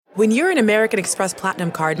When you're an American Express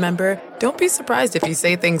Platinum card member, don't be surprised if you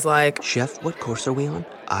say things like, "Chef, what course are we on?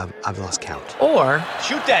 I've lost count." Or,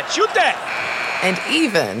 Shoot that! And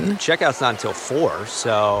even, Checkout's not until 4,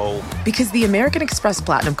 so... Because the American Express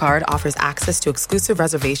Platinum Card offers access to exclusive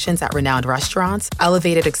reservations at renowned restaurants,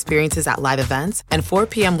 elevated experiences at live events, and 4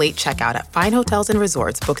 p.m. late checkout at fine hotels and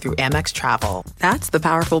resorts booked through Amex Travel. That's the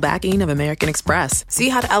powerful backing of American Express. See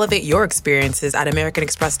how to elevate your experiences at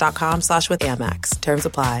americanexpress.com/withAmex. Terms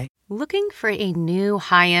apply. Looking for a new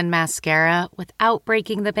high-end mascara without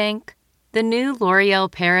breaking the bank? The new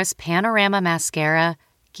L'Oreal Paris Panorama Mascara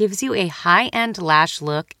gives you a high-end lash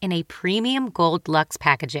look in a premium gold luxe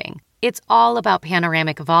packaging. It's all about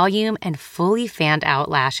panoramic volume and fully fanned-out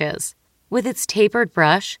lashes. With its tapered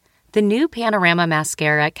brush, the new Panorama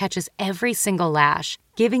Mascara catches every single lash,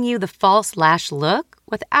 giving you the false lash look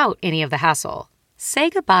without any of the hassle. Say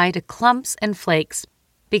goodbye to clumps and flakes,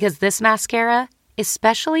 because this mascara is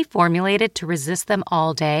specially formulated to resist them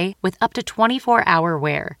all day with up to 24-hour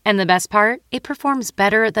wear. And the best part? It performs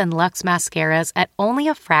better than Luxe mascaras at only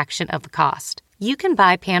a fraction of the cost. You can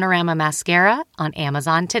buy Panorama Mascara on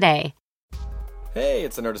Amazon today. Hey,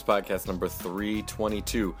 it's the Nerdist Podcast number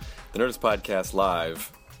 322. The Nerdist Podcast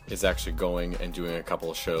Live is actually going and doing a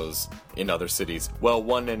couple of shows in other cities. Well,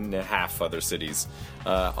 1.5 other cities.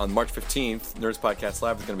 On March 15th, Nerdist Podcast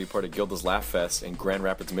Live is going to be part of Gilda's Laugh Fest in Grand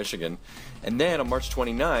Rapids, Michigan. And then on March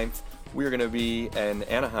 29th, we're going to be in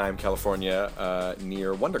Anaheim, California,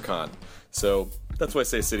 near WonderCon. So that's why I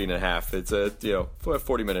say city and a half. It's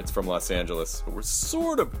 40 minutes from Los Angeles. We're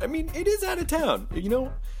sort of, it is out of town.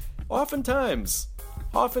 Oftentimes,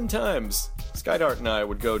 Skydart and I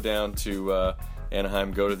would go down to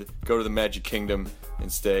Anaheim, go to the Magic Kingdom,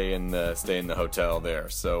 and stay in the hotel there.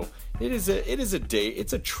 So it is a date.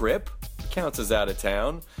 It's a trip. It counts as out of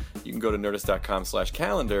town. You can go to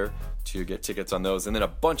nerdist.com/calendar to get tickets on those, and then a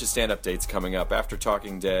bunch of stand-up dates coming up after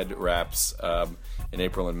Talking Dead wraps in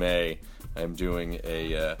April and May. I'm doing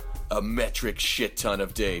a metric shit ton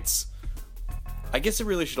of dates. I guess it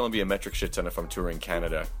really should only be a metric shit ton if I'm touring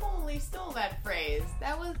Canada. Totally stole that phrase.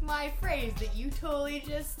 That was my phrase that you totally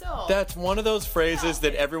just stole. That's one of those phrases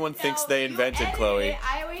that everyone thinks they invented, Chloe.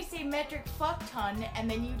 I always say metric fuck ton,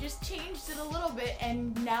 and then you just changed it a little bit,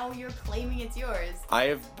 and now you're claiming it's yours.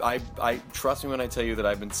 I trust me when I tell you that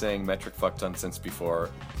I've been saying metric fuck ton since before.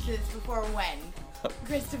 Since before when?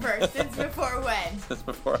 Christopher, since before when? Since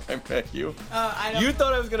before I met you. I don't. You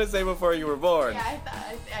thought I was gonna say before you were born. Yeah,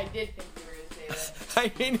 I did think you were gonna say that. I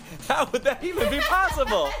mean, how would that even be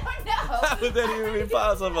possible? I don't know. How would that even be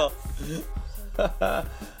possible?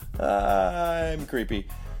 I'm creepy.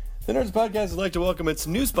 The Nerds Podcast would like to welcome its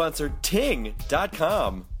new sponsor,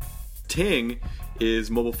 Ting.com. Ting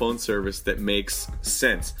is mobile phone service that makes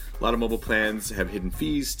sense. A lot of mobile plans have hidden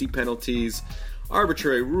fees, steep penalties,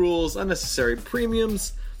 arbitrary rules, unnecessary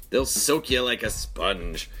premiums. They'll soak you like a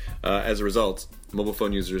sponge. As a result, mobile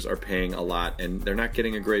phone users are paying a lot and they're not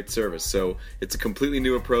getting a great service. So it's a completely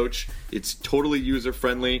new approach. It's totally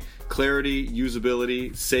user-friendly. Clarity,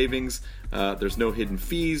 usability, savings. There's no hidden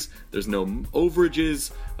fees. There's no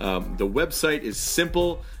overages. The website is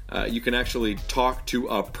simple. You can actually talk to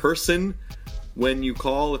a person when you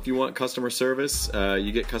call if you want customer service.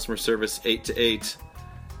 You get customer service 8 to 8.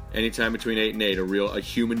 Anytime between 8 and 8, a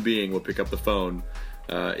human being will pick up the phone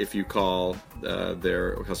if you call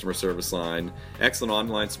their customer service line. Excellent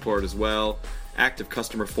online support as well. Active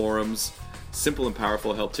customer forums. Simple and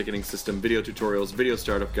powerful help ticketing system. Video tutorials. Video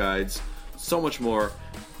startup guides. So much more.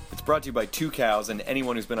 It's brought to you by Two Cows, and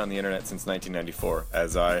anyone who's been on the internet since 1994,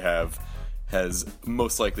 as I have, has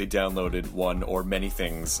most likely downloaded one or many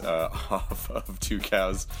things off of Two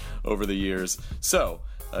Cows over the years. So,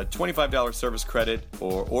 a $25 service credit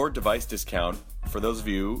or device discount for those of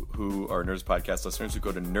you who are Nerdist Podcast listeners who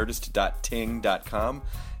go to nerdist.ting.com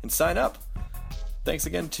and sign up. Thanks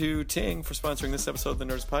again to Ting for sponsoring this episode of the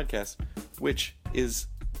Nerdist Podcast, which is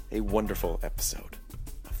a wonderful episode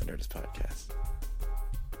of the Nerdist Podcast.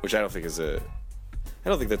 Which I don't think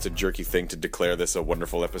that's a jerky thing to declare this a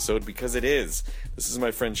wonderful episode, because it is. This is my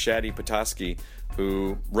friend Shadi Petoskey,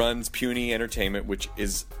 who runs Puny Entertainment, which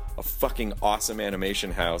is a fucking awesome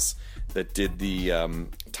animation house that did the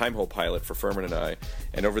Time Hole pilot for Furman and I.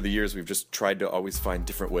 And over the years, we've just tried to always find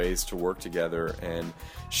different ways to work together. And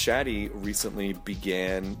Shadi recently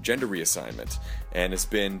began gender reassignment and has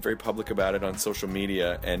been very public about it on social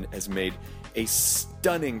media and has made a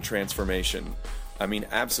stunning transformation. I mean,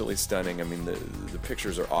 absolutely stunning. I mean, the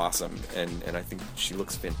pictures are awesome, and I think she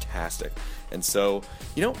looks fantastic. And so,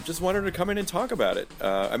 just wanted her to come in and talk about it.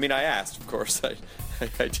 I asked, of course.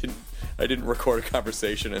 I didn't record a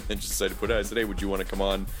conversation and then just decided to put it out. I said, hey, would you want to come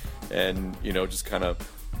on and, just kind of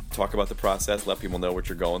talk about the process, let people know what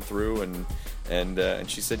you're going through, and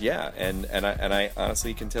she said yeah, and I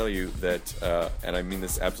honestly can tell you that, and I mean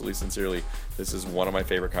this absolutely sincerely, this is one of my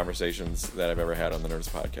favorite conversations that I've ever had on the Nerdist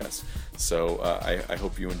Podcast. So I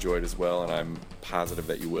hope you enjoyed as well, and I'm positive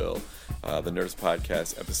that you will. The Nerdist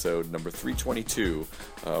Podcast, episode number 322,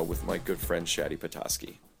 with my good friend Shadi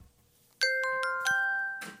Petoskey.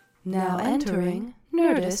 Now entering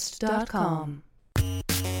Nerdist.com.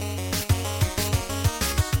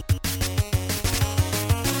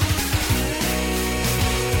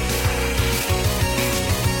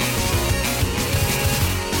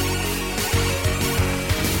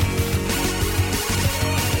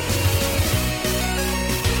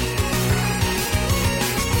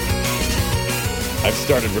 I've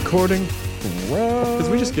started recording. Because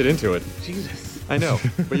we just get into it. Jesus. I know,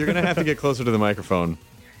 but you're going to have to get closer to the microphone.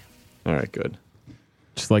 All right, good.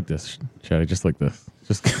 Just like this, Shadi, just like this.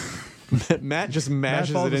 Just Matt just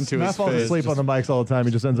mashes it into his face. Matt falls asleep on the mics all the time.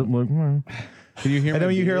 He just ends up like, Can you hear? and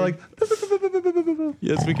then you hear like,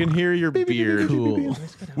 Yes, we can hear your beard. Cool.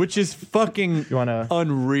 Which is fucking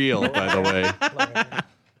unreal, by the way.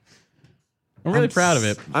 I'm really proud of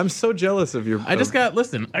it. I'm so jealous of your... I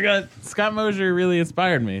got Scott Mosier really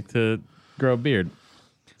inspired me to grow a beard.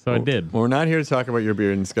 So I did. Well, we're not here to talk about your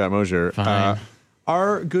beard and Scott Mosier. Fine.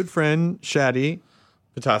 Our good friend, Shadi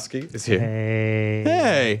Petoskey, is here.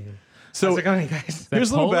 Hey. So, how's it going, guys? Is that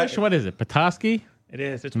here's a little Polish? back- What is it? Petoskey? It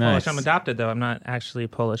is. It's Nice. Polish. I'm adopted, though. I'm not actually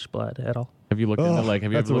Polish blood at all. Have you looked into have you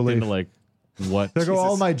that's ever a looked into relief. what there go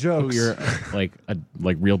all my who jokes. your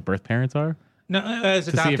real birth parents are? No, I was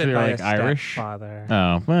To see if adopted they're, by like, a Irish? stepfather.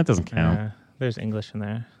 Oh, well, that doesn't count. There's English in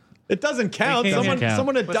there. It doesn't count. It Someone, count.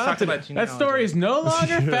 someone Let's talk adopted about it. That genealogy. story is no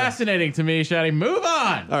longer fascinating to me, Shadi. Move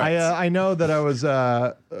on. All right. I know that I was when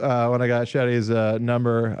I got Shadi's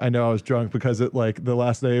number. I know I was drunk because it like the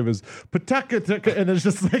last name is Pataka, and it's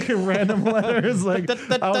just like random letters. Like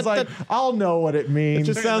I was like, I'll know what it It means.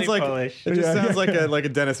 just sounds like Polish. it just Yeah. sounds like a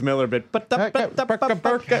Dennis Miller bit.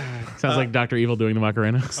 Sounds like Dr. Evil doing the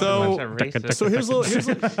Macarena. So here's a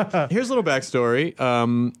little backstory.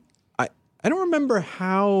 I don't remember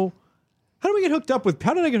how did we get hooked up with?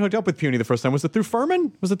 How did I get hooked up with Puny the first time? Was it through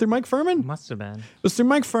Furman? Was it through Mike Furman? Must have been. It was through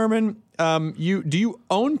Mike Furman. Do you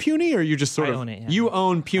own Puny, or you just sort I of own it, yeah. You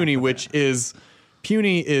own Puny, which is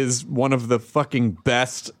Puny is one of the fucking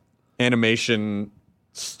best animation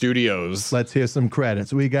studios. Let's hear some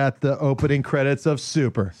credits. We got the opening credits of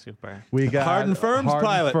Super. We got Hard Firms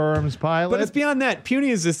pilot. Firms pilot. But it's beyond that. Puny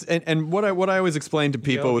is this, and what I always explain to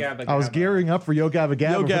people. I was gearing up for Yo Gabba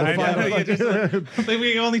Gabba. Yo Gabba for the Gabba. final- You just, like,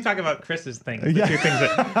 we only talk about Chris's things. The two things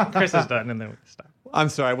that Chris has done, and then we stop. I'm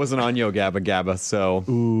sorry, I wasn't on Yo Gabba Gabba, so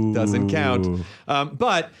doesn't count.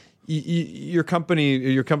 But your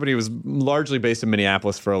company was largely based in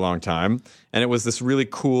Minneapolis for a long time, and it is this really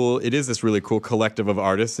cool collective of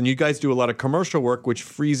artists, and you guys do a lot of commercial work, which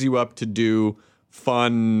frees you up to do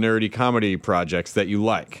fun, nerdy comedy projects that you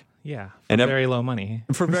like. Yeah, And very low money.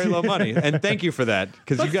 For very low money, and thank you for that,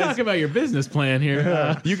 because you Let's guys talk about your business plan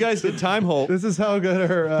here. you guys did Time Hole. This is how good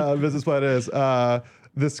her business plan is.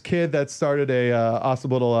 This kid that started a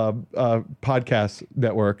awesome little podcast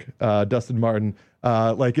network, Dustin Martin.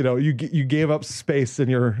 You gave up space in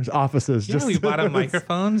your offices. Yeah, just we bought him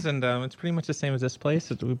microphones, and it's pretty much the same as this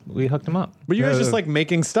place. We hooked him up. But you guys just like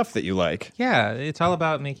making stuff that you like. Yeah, it's all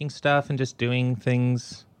about making stuff and just doing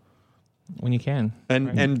things when you can.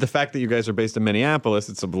 And the fact that you guys are based in Minneapolis,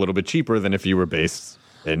 it's a little bit cheaper than if you were based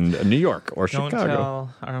in New York or Don't Chicago.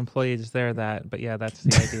 tell our employees there that, but yeah, that's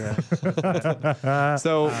the idea.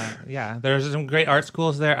 So Yeah, there's some great art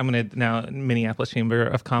schools there. I'm going to now Minneapolis Chamber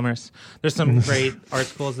of Commerce. There's some great art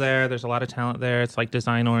schools there. There's a lot of talent there. It's like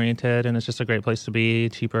design oriented, and it's just a great place to be.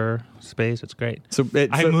 Cheaper space. It's great.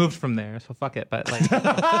 I moved from there, so fuck it. But like,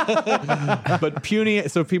 but Puny.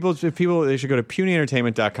 So if people, they should go to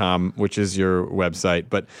punyentertainment.com, which is your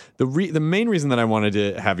website. But the main reason that I wanted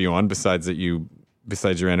to have you on, besides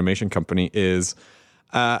your animation company, is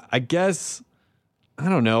I guess I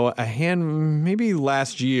don't know, maybe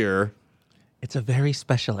last year. it's a very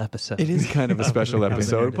special episode. It is kind of a special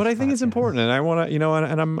episode, but I think it's important, and I want to,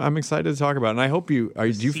 and I'm excited to talk about it. And I hope you are.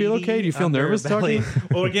 Do you feel okay? Do you feel nervous talking?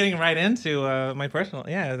 Well, we're getting right into my personal.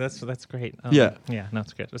 Yeah, that's great. Yeah. No,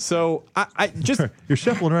 it's good. So I just You're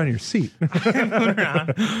shuffling around your seat.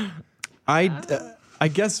 I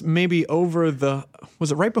guess maybe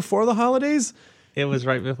was it right before the holidays? It was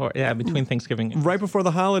right before, between Thanksgiving. Right before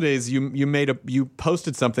the holidays, you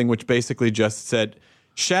posted something which basically just said,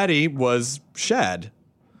 "Shadi was Shad."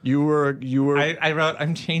 You were. I wrote,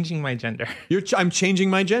 "I'm changing my gender." I'm changing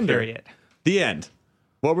my gender. Period. The end.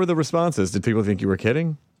 What were the responses? Did people think you were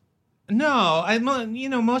kidding?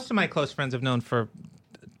 No, most of my close friends have known for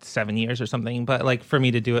 7 years or something, but like for me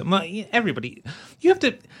to do it, everybody, you have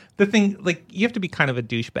to be kind of a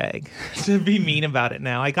douchebag to be mean about it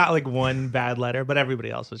now. I got like one bad letter, but everybody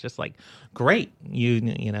else was just like, great,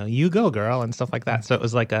 you go, girl, and stuff like that. So it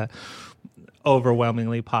was like a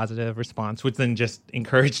overwhelmingly positive response, which then just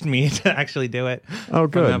encouraged me to actually do it. Oh,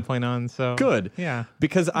 good. From that point on. So good. Yeah.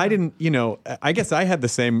 Because I didn't, I guess I had the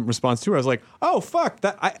same response too. I was like, oh, fuck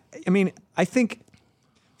that. I think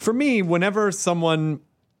for me, whenever someone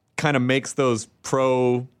kind of makes those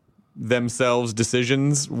pro themselves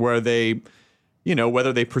decisions where they,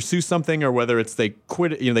 whether they pursue something or whether it's they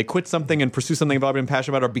quit something and pursue something they've been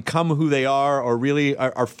passionate about or become who they are or really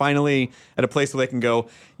are finally at a place where they can go,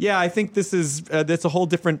 yeah, I think this is, that's a whole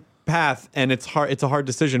different path and it's a hard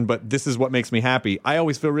decision, but this is what makes me happy. I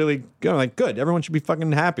always feel really good. Everyone should be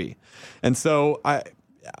fucking happy. And so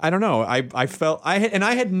I don't know. I felt I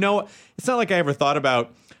had no, it's not like I ever thought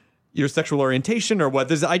about your sexual orientation or what.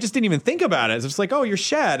 I just didn't even think about it. It's just like, oh, you're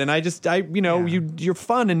Shad, and you're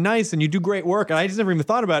fun and nice, and you do great work, and I just never even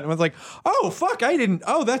thought about it. And I was like, oh, fuck, I didn't.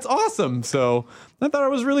 Oh, that's awesome. So I thought it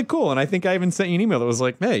was really cool, and I think I even sent you an email that was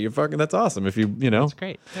like, hey, you're fucking. That's awesome. If you. That's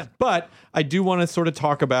great. Yeah. But I do want to sort of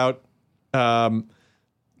talk about.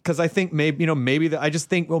 Because I think maybe I just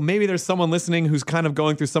think, well, maybe there's someone listening who's kind of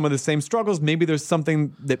going through some of the same struggles. Maybe there's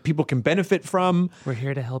something that people can benefit from. We're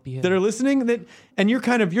here to help you. That are listening. And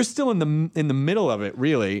you're still in the middle of it,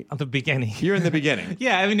 really. At the beginning. You're in the beginning.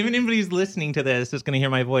 Yeah, I mean, if anybody's listening to this is going to hear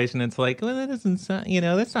my voice, and it's like, well, that doesn't sound,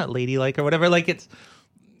 that's not ladylike or whatever. Like it's.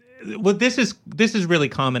 Well, this is really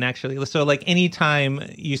common, actually. So, like, anytime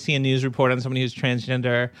you see a news report on somebody who's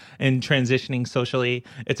transgender and transitioning socially,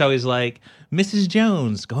 it's always like, Mrs.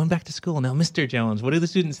 Jones going back to school. Now, Mr. Jones, what do the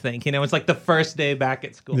students think? It's like the first day back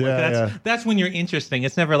at school. Yeah, that's when you're interesting.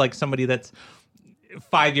 It's never like somebody that's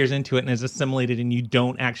 5 years into it and is assimilated and you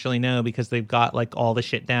don't actually know because they've got like all the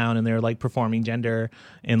shit down and they're like performing gender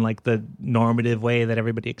in like the normative way that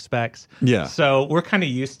everybody expects. Yeah. So we're kind of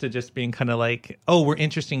used to just being kind of like, oh, we're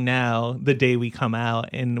interesting now the day we come out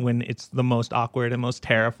and when it's the most awkward and most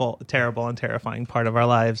terrible and terrifying part of our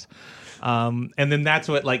lives. And then that's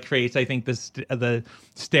what like creates, I think, the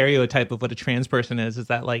stereotype of what a trans person is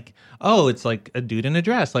that like, oh, it's like a dude in a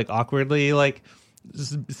dress, like awkwardly like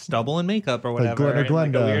stubble and makeup or whatever, like and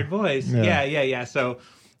like a weird voice. Yeah. So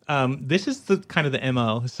this is the kind of the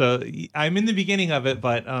MO. So I'm in the beginning of it,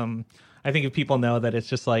 but I think if people know that it's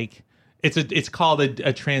just like it's called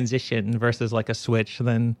a transition versus like a switch,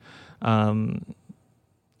 then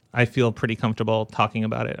I feel pretty comfortable talking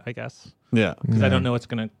about it, I guess. Yeah. Because I don't know what's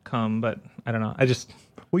going to come, but I don't know.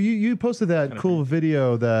 Well, you posted that cool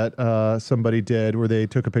video that somebody did where they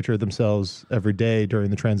took a picture of themselves every day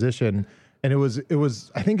during the transition. And it was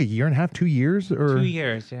I think a year and a half, 2 years or 2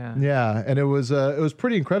 years, yeah. Yeah, and it was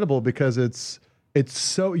pretty incredible because it's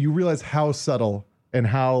so you realize how subtle and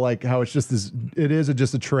how it's just it is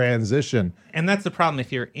just a transition. And that's the problem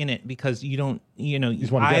if you're in it because you don't,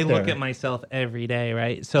 I look at myself every day,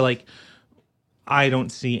 right? So like I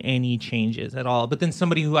don't see any changes at all. But then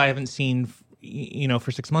somebody who I haven't seen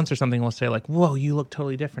for 6 months or something will say like, "Whoa, you look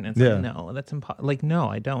totally different." And it's like, no, that's impossible. Like, no,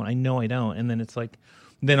 I don't. I know I don't. And then it's like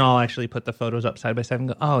then I'll actually put the photos up side by side and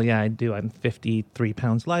go, oh, yeah, I do. I'm 53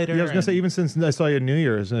 pounds lighter. Yeah, I was going to say, even since I saw you at New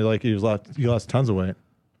Year's, like you lost tons of weight.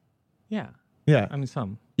 Yeah. Yeah. I mean,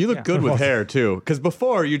 some. You look good with hair, too. Because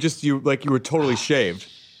before, you were totally shaved.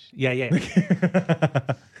 Yeah.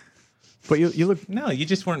 But you look... No, you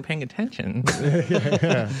just weren't paying attention.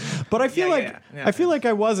 Yeah. But I feel like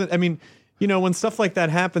I wasn't... I mean... when stuff like that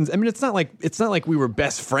happens, I mean, it's not like we were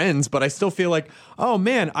best friends, but I still feel like, oh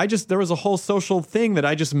man, there was a whole social thing that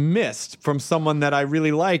I just missed from someone that I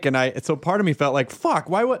really like, and so part of me felt like, fuck,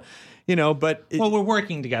 why would, but we're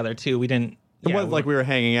working together too. We didn't. It wasn't like we were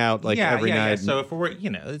hanging out every night. Yeah. So if we're,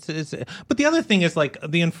 it's. But the other thing is like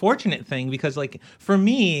the unfortunate thing because like for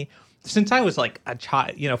me, since I was like a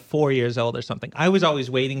child, 4 years old or something, I was always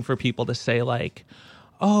waiting for people to say like,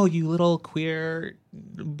 oh, you little queer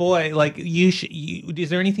boy, like is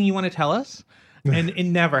there anything you want to tell us? And it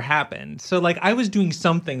never happened. So like I was doing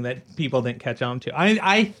something that people didn't catch on to.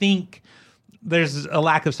 I think there's a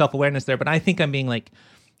lack of self-awareness there, but I think I'm being like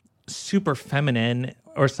super feminine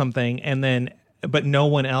or something. But no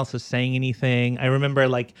one else is saying anything. I remember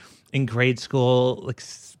like in grade school, like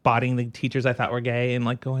spotting the teachers I thought were gay and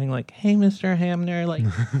like going like, "Hey, Mr. Hamner," like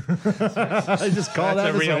I just call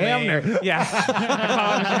that Mr. Hamner. Name. Yeah,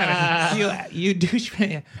 you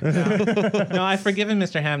douchebag. No, I've forgiven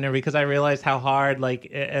Mr. Hamner because I realized how hard, like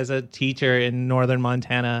as a teacher in northern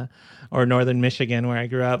Montana or northern Michigan, where I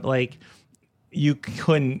grew up, like you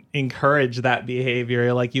couldn't encourage that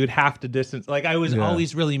behavior. Like you would have to distance. Like I was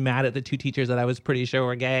always really mad at the two teachers that I was pretty sure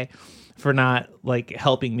were gay for not like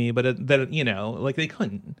helping me, but that like they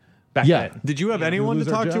couldn't back then. Did you have anyone to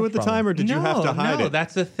talk to at the time, or did you have to hide it? No,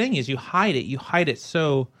 that's the thing is you hide it. You hide it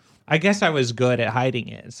so. I guess I was good at hiding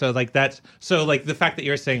it. So like the fact that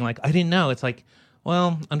you're saying like I didn't know, it's like,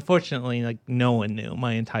 well, unfortunately, like no one knew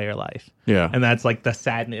my entire life. Yeah, and that's like the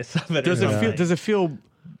sadness of it. Does it feel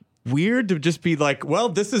weird to just be like, well,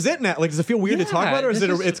 this is it now? Like, does it feel weird to talk about, or is it?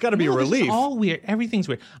 It's got to be a relief. It's all weird. Everything's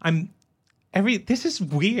weird. This is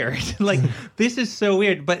weird. Like this is so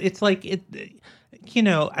weird. But it's like it.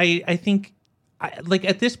 I think. Like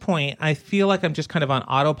at this point, I feel like I'm just kind of on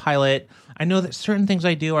autopilot. I know that certain things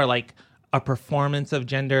I do are like a performance of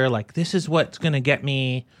gender. Like this is what's going to get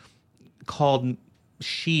me called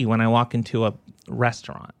she when I walk into a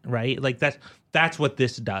restaurant, right? Like that's what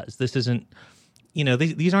this does. This isn't,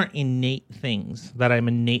 these aren't innate things that I'm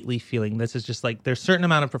innately feeling. This is just like there's a certain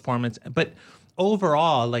amount of performance, but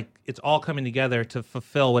overall, like it's all coming together to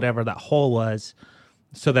fulfill whatever that hole was.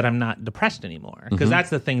 So that I'm not depressed anymore. Because that's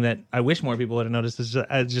the thing that I wish more people would have noticed is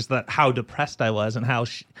just that how depressed I was and how,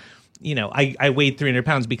 I weighed 300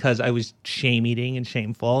 pounds because I was shame eating and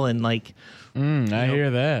shameful and like. I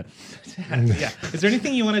hear that. Yeah. Is there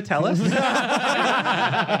anything you want to tell us?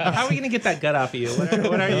 How are we going to get that gut off of you?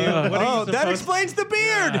 What are you that explains the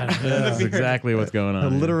beard. That's exactly what's going on. A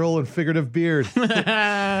literal and figurative beard.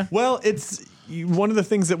 Well, it's one of the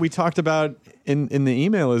things that we talked about in the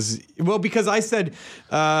email is, well, because I said,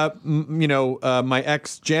 my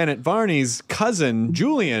ex Janet Varney's cousin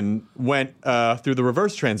Julian went through the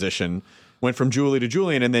reverse transition, went from Julie to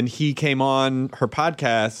Julian, and then he came on her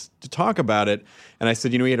podcast to talk about it. And I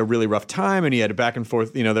said, he had a really rough time, and he had a back and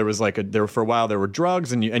forth. There was for a while there were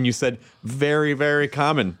drugs, and you said very, very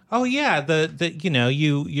common. Oh yeah,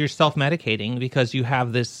 you're self medicating because you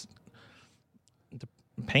have this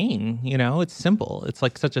pain. It's simple. It's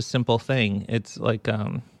like such a simple thing. It's like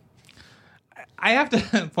I have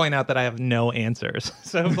to point out that I have no answers.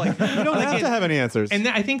 So like you don't have to have any answers. And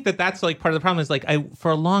I think that's like part of the problem is like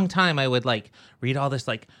for a long time I would like read all this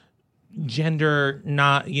like gender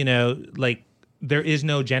not like there is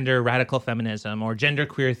no gender radical feminism or gender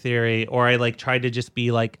queer theory, or I like tried to just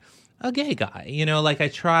be like a gay guy. Like I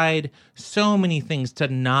tried so many things to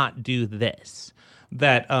not do this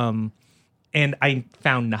that and I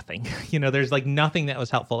found nothing. There's like nothing that was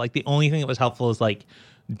helpful. Like the only thing that was helpful is like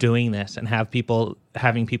doing this and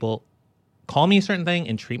having people call me a certain thing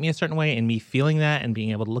and treat me a certain way, and me feeling that and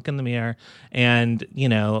being able to look in the mirror and,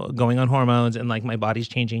 going on hormones and like my body's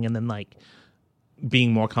changing and then like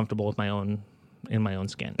being more comfortable with in my own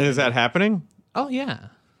skin. And is that happening? Oh yeah.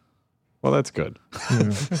 Well, that's good.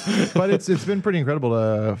 But it's been pretty incredible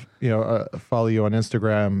to follow you on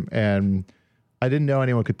Instagram, and I didn't know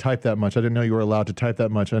anyone could type that much. I didn't know you were allowed to type that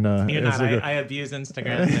much. You're not. I abuse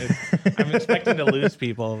Instagram. I'm expecting to lose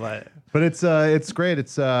people, but it's great.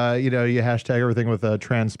 It's you hashtag everything with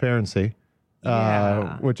transparency,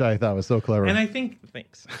 which I thought was so clever. And I think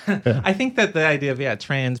thanks. I think that the idea of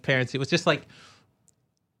transparency was just like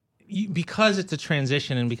because it's a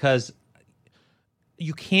transition and because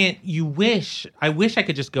you can't. I wish I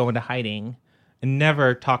could just go into hiding and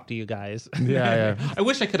never talk to you guys. Yeah. I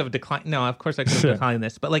wish I could have declined. No, of course I could have declined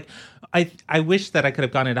this. But like, I wish that I could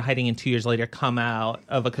have gone into hiding and 2 years later come out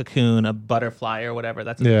of a cocoon, a butterfly or whatever.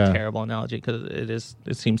 That's a terrible analogy because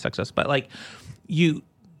it seems sexist. But like, you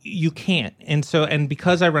can't. And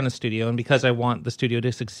because I run a studio and because I want the studio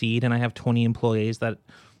to succeed and I have 20 employees that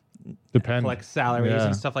collect salaries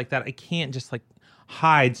and stuff like that, I can't just like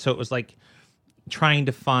hide. So it was like trying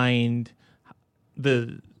to find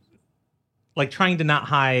trying to not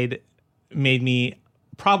hide made me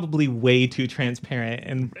probably way too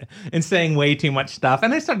transparent and saying way too much stuff.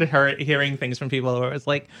 And I started hearing things from people where it's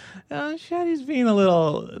like, Shaddy's being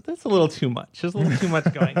that's a little too much. There's a little too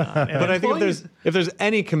much going on. And but I think if there's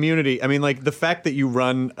any community, I mean, like the fact that you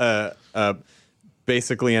run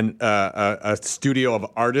basically a studio of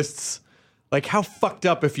artists, like how fucked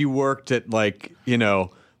up if you worked at like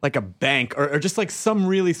a bank or just like some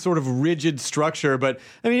really sort of rigid structure. But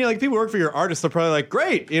I mean, like people work for your artists, they're probably like,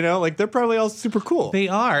 great, like they're probably all super cool. They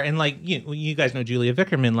are. And like, you guys know Julia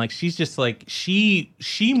Vickerman, like she's just like, she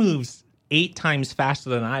moves 8 times faster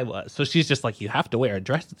than I was. So she's just like, you have to wear a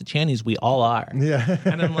dress at the Channies. We all are. Yeah.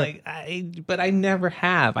 And I'm like, but I never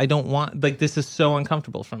have. I don't want, like, this is so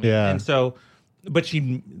uncomfortable for me. Yeah. And so, but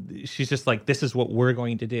she's just like, this is what we're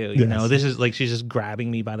going to do. This is like, she's just grabbing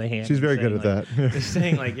me by the hand. She's very good at that. Just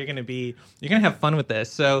saying like, you're going to have fun with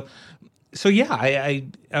this. So so yeah,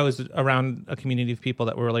 I was around a community of people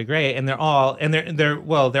that were really great, and they're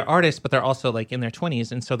artists, but they're also like in their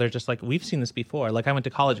 20s, and so they're just like, we've seen this before. Like I went to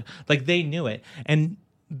college, like they knew it, and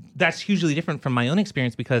that's hugely different from my own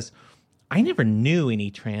experience because I never knew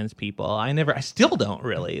any trans people. I still don't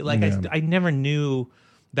really. Like I never knew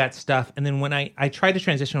that stuff. And then when I tried to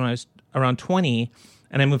transition when I was around 20,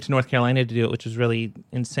 and I moved to North Carolina to do it, which was really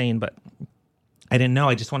insane, but I didn't know.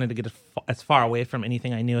 I just wanted to get as far away from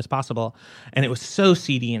anything I knew as possible. And it was so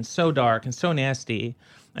seedy and so dark and so nasty.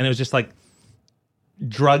 And it was just like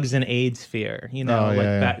drugs and AIDS fear,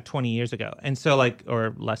 back 20 years ago. And so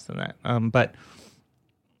or less than that. But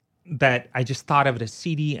that I just thought of it as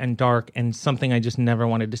seedy and dark and something I just never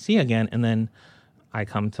wanted to see again. And then I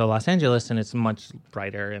come to Los Angeles and it's much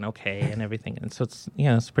brighter and okay and everything. And so it's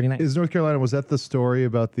pretty nice. Is North Carolina, was that the story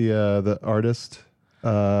about the artist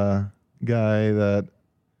guy that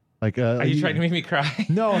are you trying to make me cry?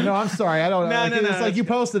 No, I'm sorry. I don't know. No. It's like you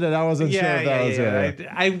posted it. I wasn't sure if that was it.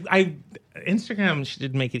 I Instagram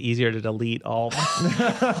should make it easier to delete all.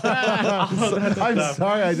 I'm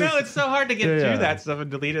sorry. No, it's so hard to get through that stuff and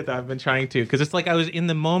delete it that I've been trying to, because it's like I was in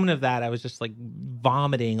the moment of that. I was just like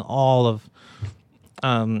vomiting all of.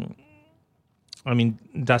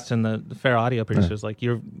 Dustin, the Fair Audio producer, is like,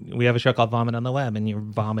 we have a show called Vomit on the Web, and you're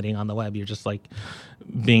vomiting on the web. You're just like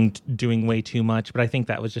doing way too much. But I think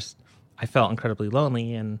that was just, I felt incredibly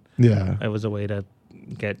lonely, and it was a way to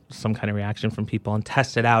get some kind of reaction from people and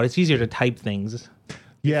test it out. It's easier to type things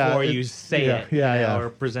before you say it or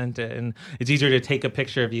present it, and it's easier to take a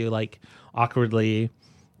picture of you like awkwardly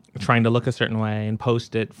trying to look a certain way and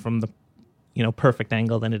post it from the perfect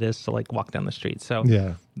angle than it is to like walk down the street. So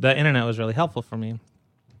the internet was really helpful for me.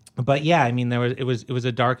 But yeah, I mean, it was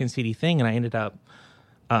a dark and seedy thing, and I ended up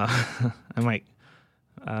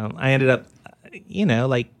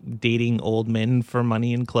dating old men for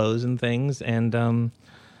money and clothes and things, and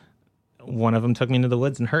one of them took me into the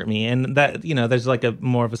woods and hurt me, and that there's like a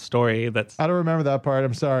more of a story that's. I don't remember that part.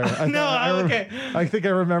 I'm sorry. Okay. I think I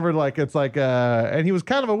remembered and he was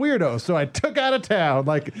kind of a weirdo, so I took out of town.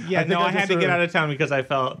 I had to get out of town because I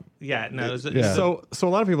felt So a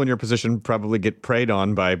lot of people in your position probably get preyed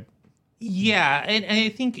on by. Yeah, and I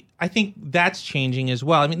think that's changing as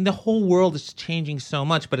well. I mean, the whole world is changing so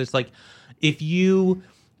much, but it's like if you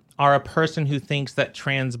are a person who thinks that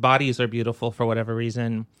trans bodies are beautiful for whatever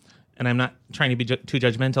reason. And I'm not trying to be too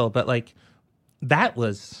judgmental, but like that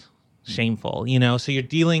was shameful, So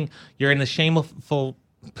you're in the shameful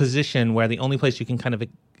position where the only place you can kind of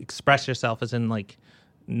express yourself is in like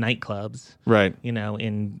nightclubs, right?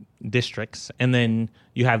 In districts, and then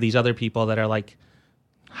you have these other people that are like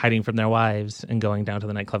hiding from their wives and going down to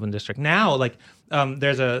the nightclub and district. Now, like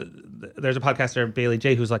there's a podcaster, Bailey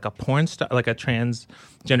J, who's like a porn star, like a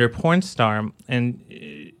transgender porn star,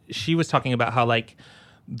 and she was talking about how like.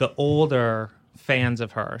 The older fans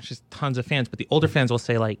of her, she's tons of fans, but the older fans will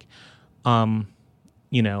say like,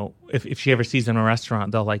 if she ever sees them in a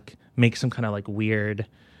restaurant, they'll like make some kind of like weird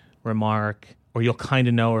remark, or you'll kind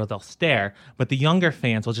of know, or they'll stare. But the younger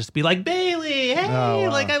fans will just be like, Bailey, hey,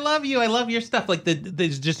 like I love you, I love your stuff. Like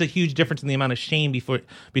there's just a huge difference in the amount of shame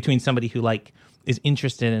between somebody who like is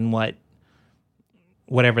interested in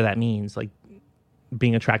whatever that means, like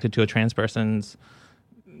being attracted to a trans person's,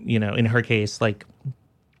 in her case, like.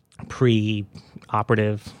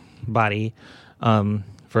 Pre-operative body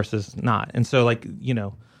versus not. And so like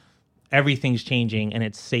everything's changing and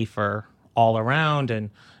it's safer all around,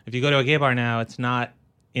 and if you go to a gay bar now, it's not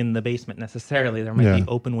in the basement necessarily. There might be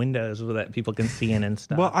open windows that people can see in and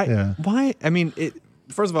stuff. Well, why? I mean,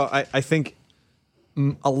 first of all, I think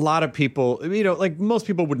a lot of people, like most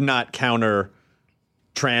people would not counter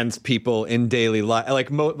trans people in daily life.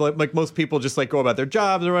 Like most people just like go about their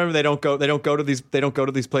jobs or whatever. They don't go to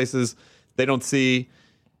these places. They don't see.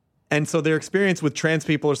 And so their experience with trans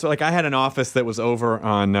people are so like, I had an office that was over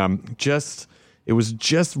on it was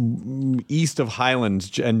just east of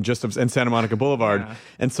Highland and and Santa Monica Boulevard. Yeah.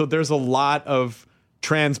 And so there's a lot of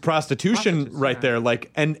trans prostitution right there.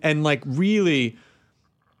 Like, and like really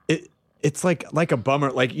it's like a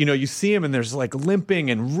bummer. Like, you see them and there's like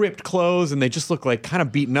limping and ripped clothes and they just look like kind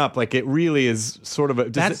of beaten up. Like it really is sort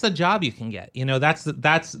of that's the job you can get. That's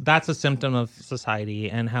a symptom of society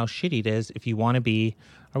and how shitty it is if you want to be.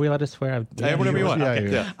 Are we allowed to swear? Whatever you want.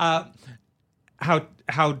 Yeah.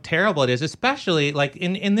 How terrible it is, especially like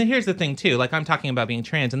here's the thing too. Like I'm talking about being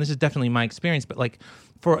trans, and this is definitely my experience, but like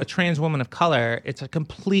for a trans woman of color, it's a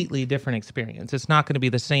completely different experience. It's not going to be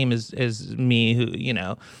the same as me,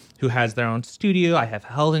 who has their own studio. I have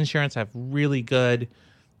health insurance. I have really good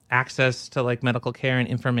access to like medical care and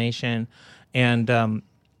information, and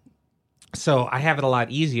So I have it a lot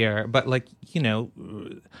easier, but like, you know,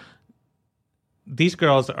 these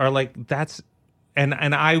girls are like, that's, and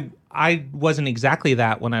I wasn't exactly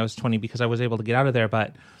that when I was 20 because I was able to get out of there.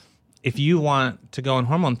 But if you want to go in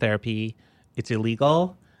hormone therapy, it's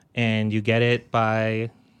illegal and you get it by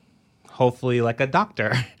hopefully like a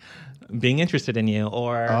doctor being interested in you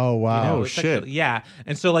or, oh, wow. you know, Oh, shit. yeah.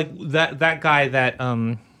 And so like that guy that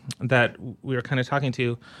we were kind of talking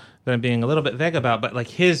to, that I'm being a little bit vague about, but like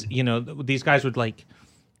his, you know, these guys would like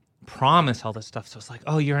promise all this stuff. So it's like,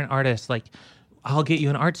 oh, you're an artist. Like, I'll get you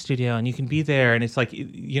an art studio and you can be there. And it's like,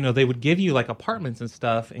 you know, they would give you like apartments and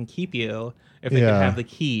stuff and keep you if they could have the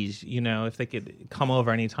keys, you know, if they could come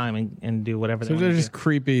over anytime and do whatever they So want they're to just do.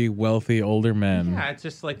 creepy, wealthy older men. Yeah, it's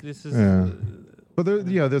just like, this is... But there,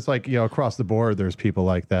 you know, there's like, you know, across the board, there's people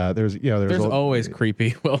like that. There's, you know, There's always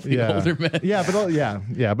creepy, wealthy older men. Yeah,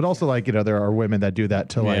 but but also like, you know, there are women that do that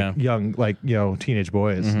to like young, like, you know, teenage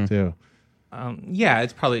boys too. Yeah,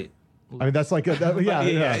 it's probably... I mean, that's like,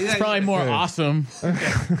 It's probably more awesome.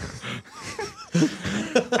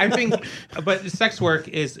 I think, but sex work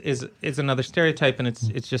is another stereotype, and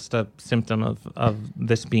it's just a symptom of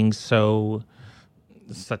this being such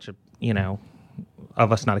a, you know,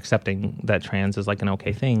 of us not accepting that trans is like an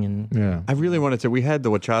okay thing. And I really wanted to. We had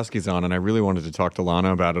the Wachowskis on, and I really wanted to talk to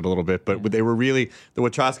Lana about it a little bit. But they were really, the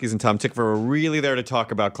Wachowskis and Tom Tykwer were really there to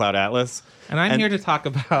talk about Cloud Atlas. And I'm here to talk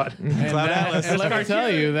about Cloud Atlas. And let me tell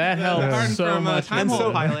you, that helped so much. Time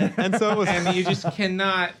Hole Pilot. And so it was. And you just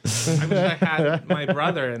cannot. I wish I had my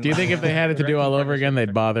brother. Do you think if they had it to do all over again,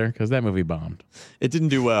 they'd bother? Because that movie bombed. It didn't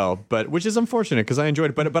do well, but which is unfortunate because I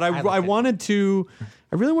enjoyed it. But I wanted to.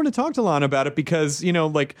 I really want to talk to Lana about it because, you know,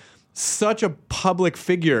 like such a public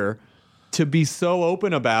figure to be so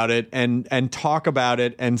open about it and talk about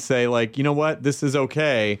it and say like, you know what, this is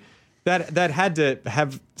okay. That had to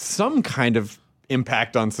have some kind of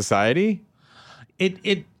impact on society.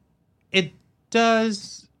 It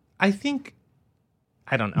does. I think.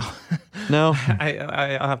 I don't know. No,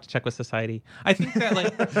 I'll have to check with society. I think that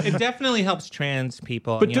like it definitely helps trans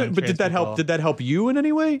people. But and did that help? Did that help you in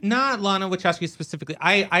any way? Not Lana Wachowski specifically.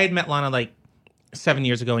 I had met Lana like 7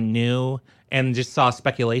 years ago and knew and just saw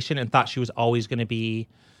speculation and thought she was always going to be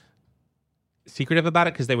secretive about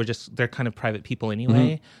it because they're kind of private people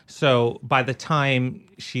anyway. So by the time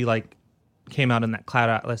she like came out in that Cloud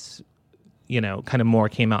Atlas, you know, kind of more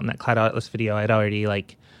came out in that Cloud Atlas video, I'd already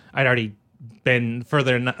been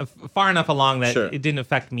far enough along that it didn't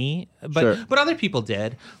affect me, but other people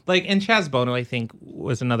did. Like, and Chaz Bono, I think,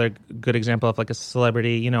 was another good example of like a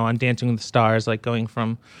celebrity, you know, on Dancing with the Stars, like going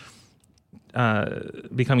from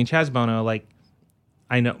becoming Chaz Bono. Like,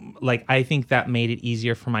 I know, like, I think that made it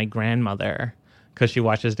easier for my grandmother because she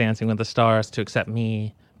watches Dancing with the Stars to accept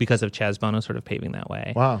me because of Chaz Bono sort of paving that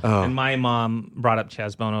way. Wow. And my mom brought up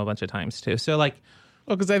Chaz Bono a bunch of times too. So like.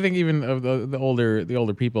 Well, because I think even of the older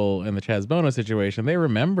people in the Chaz Bono situation, they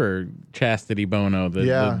remember Chastity Bono, the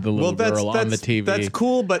little girl on the TV. That's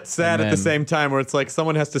cool, but sad at the same time. Where it's like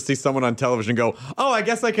someone has to see someone on television and go, "Oh, I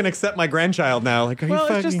guess I can accept my grandchild now." Like,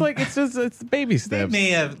 it's just like it's baby steps.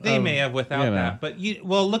 They may have without that, but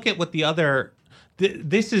look at what the other.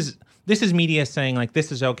 This is media saying like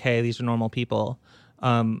this is okay. These are normal people.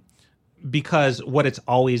 Because what it's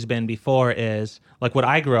always been before is like what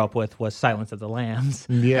I grew up with was Silence of the Lambs,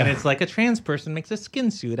 and it's like a trans person makes a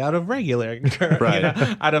skin suit out of regular, right? You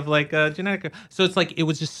know, out of like a genetic. So it's like it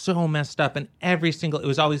was just so messed up, and it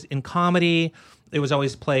was always in comedy. It was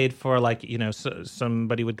always played for like, you know,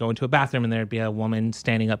 somebody would go into a bathroom and there'd be a woman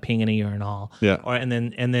standing up peeing in a urinal, and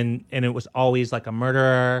then it was always like a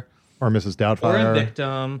murderer. Or Mrs. Doubtfire. Or a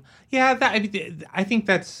victim. Yeah, I think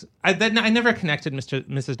that's... I never connected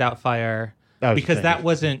Mrs. Doubtfire because that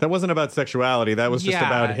wasn't about sexuality. That was just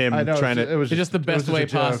about him trying to... It was just the best way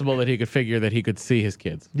possible that he could figure that he could see his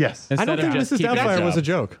kids. Yes. I don't think Mrs. Doubtfire was a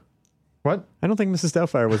joke. What? I don't think Mrs.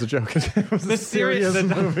 Doubtfire was a joke. It was a serious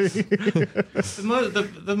movie.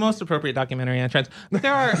 the most appropriate documentary on trans. But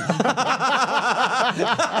there are...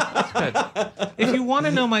 That's good. If you want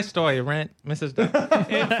to know my story, rent Mrs.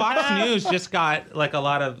 Doubtfire. Fox News just got like a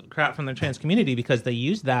lot of crap from the trans community because they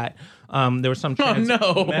used that. There was some trans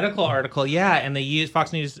medical article, and they used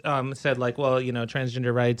Fox News said like, well, you know,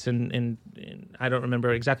 transgender rights and I don't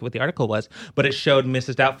remember exactly what the article was, but it showed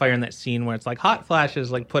Mrs. Doubtfire in that scene where it's like hot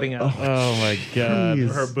flashes, like putting out. Oh my god!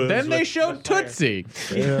 Her boobs. Then they showed Tootsie.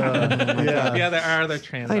 Yeah, there are other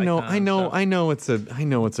trans. I know it's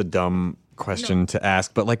a dumb question to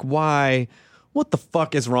ask, but like, why? What the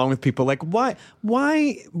fuck is wrong with people? Like, why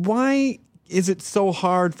is it so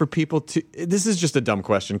hard for people to... This is just a dumb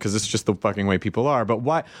question because it's just the fucking way people are, but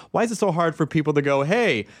why is it so hard for people to go,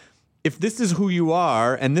 hey, if this is who you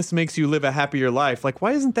are and this makes you live a happier life, like,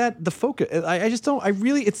 why isn't that the focus? I just don't.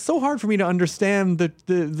 It's so hard for me to understand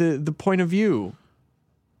the point of view.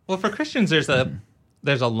 Well, for Christians, there's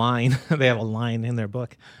a line. They have a line in their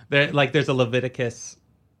book. There's a Leviticus,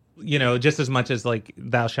 just as much as like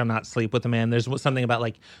thou shalt not sleep with a man. There's something about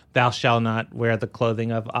like thou shalt not wear the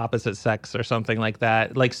clothing of opposite sex or something like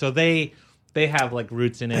that. Like, so they have like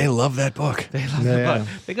roots in it. They love that book. They love the book.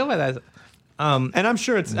 They go by that. And I'm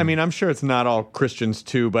sure it's. I mean, I'm sure it's not all Christians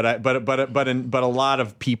too, but a lot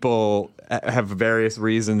of people have various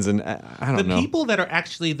reasons, and I don't know. The people that are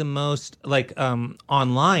actually the most like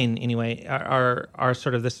online anyway are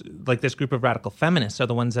sort of this group of radical feminists are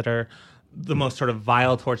the ones that are the most sort of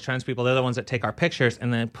vile towards trans people. They're the ones that take our pictures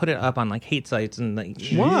and then put it up on like hate sites and like.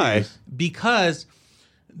 Why? Because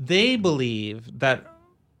they believe that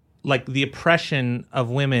like the oppression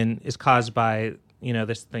of women is caused by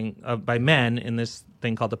this thing by men in this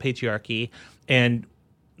thing called the patriarchy, and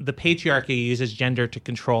the patriarchy uses gender to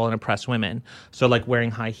control and oppress women. So like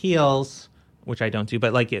wearing high heels, which I don't do,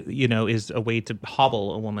 but like it, is a way to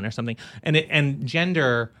hobble a woman or something. And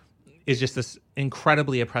gender is just this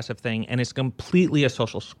incredibly oppressive thing, and it's completely a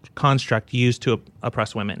social construct used to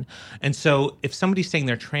oppress women. And so if somebody's saying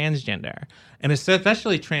they're transgender, and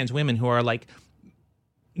especially trans women who are like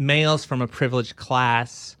males from a privileged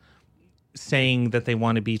class saying that they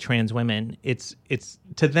want to be trans women, it's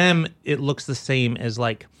to them it looks the same as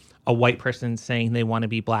like a white person saying they want to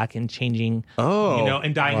be black and changing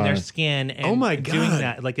and dyeing their skin and doing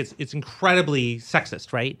that. Like it's incredibly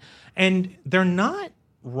sexist, right? And they're not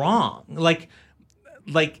wrong. Like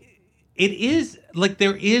it is like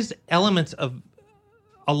there is a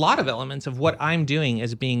lot of elements of what I'm doing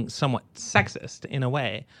as being somewhat sexist in a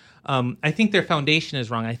way. I think their foundation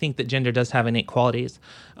is wrong. I think that gender does have innate qualities,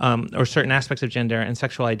 or certain aspects of gender and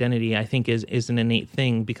sexual identity. I think is an innate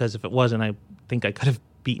thing, because if it wasn't, I think I could have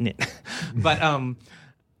beaten it. But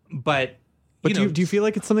do you feel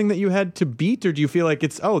like it's something that you had to beat, or do you feel like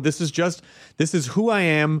it's this is who I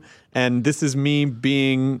am, and this is me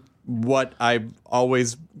being what I've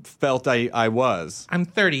always felt I was? I'm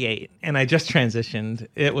 38 and I just transitioned.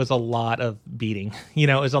 It was a lot of beating. It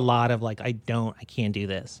was a lot of like, I can't do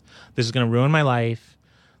this. This is going to ruin my life.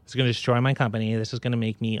 This is going to destroy my company. This is going to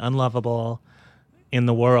make me unlovable in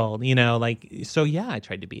the world. So yeah, I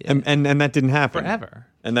tried to beat it. And that didn't happen. Forever.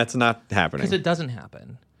 And that's not happening. Because it doesn't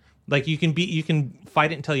happen. Like you can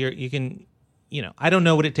fight it until I don't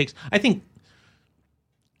know what it takes. I don't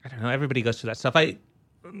know. Everybody goes through that stuff.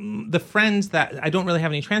 The friends that I don't really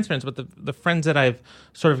have any trans friends, but the friends that I've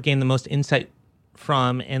sort of gained the most insight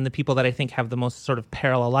from, and the people that I think have the most sort of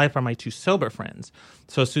parallel life, are my two sober friends.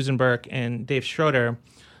 So Susan Burke and Dave Schroeder,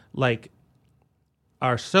 like,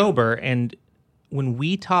 are sober, and when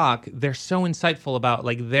we talk, they're so insightful about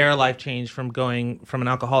like their life change from going from an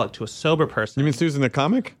alcoholic to a sober person. You mean Susan the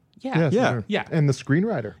comic? Yeah. And the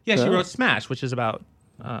screenwriter. Yeah, she wrote Smash, which is about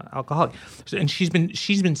alcoholic. And she's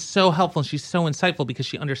been so helpful, and she's so insightful because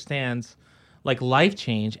she understands like life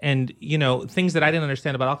change and things that I didn't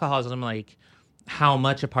understand about alcoholism, like how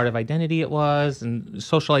much a part of identity it was and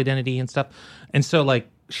social identity and stuff. And so like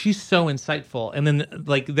she's so insightful. And then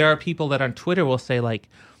like there are people that on Twitter will say like,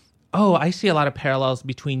 oh, I see a lot of parallels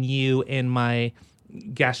between you and my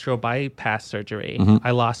gastro bypass surgery. Mm-hmm.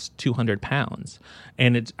 I lost 200 pounds.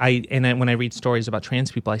 And when I read stories about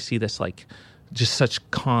trans people, I see this like just such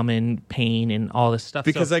common pain and all this stuff.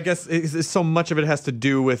 Because I guess so much of it has to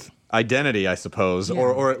do with identity, I suppose,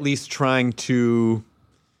 or at least trying to,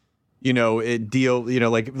 deal,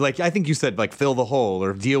 like I think you said, like fill the hole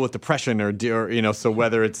or deal with depression or so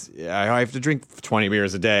whether it's I have to drink 20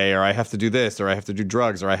 beers a day, or I have to do this, or I have to do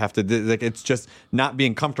drugs, or I have to like it's just not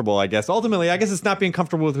being comfortable, I guess. Ultimately, I guess it's not being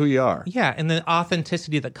comfortable with who you are. Yeah, and the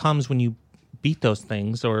authenticity that comes when you beat those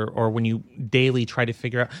things or when you daily try to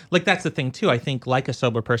figure out, like that's the thing too. I think like a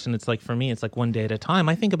sober person, it's like for me, it's like one day at a time.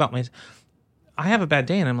 I think about I have a bad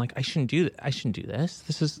day and I'm like, I shouldn't do this.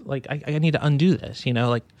 This is like, I need to undo this,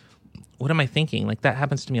 like, what am I thinking? Like that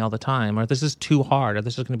happens to me all the time, or this is too hard, or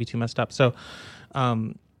this is going to be too messed up. So,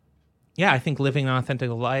 I think living an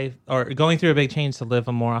authentic life or going through a big change to live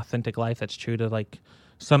a more authentic life that's true to like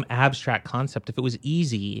some abstract concept. If it was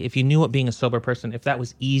easy, if you knew what being a sober person, if that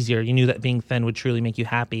was easier, you knew that being thin would truly make you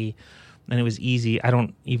happy, and it was easy.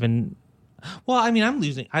 I've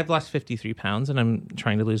lost 53 pounds and I'm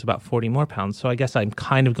trying to lose about 40 more pounds. So I guess I'm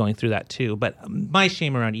kind of going through that too. But my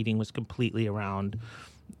shame around eating was completely around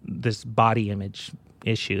this body image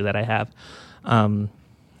issue that I have.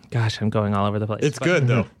 Gosh, I'm going all over the place. It's good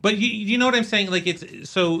though. But you know what I'm saying? Like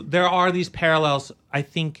so there are these parallels, I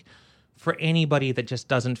think, for anybody that just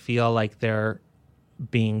doesn't feel like they're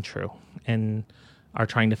being true and are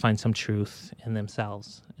trying to find some truth in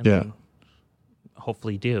themselves and then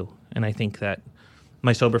hopefully do. And I think that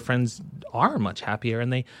my sober friends are much happier,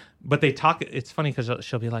 but they talk. It's funny because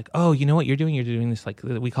she'll be like, "Oh, you know what you're doing? You're doing this, like,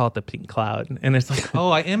 we call it the pink cloud," and it's like, "Oh,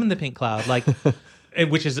 I am in the pink cloud," like,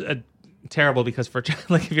 which is terrible because for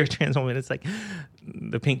like if you're a trans woman, it's like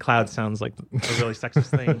the pink cloud sounds like a really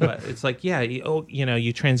sexist thing, but it's like,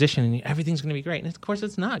 you transition and everything's going to be great, and of course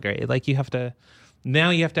it's not great. Like now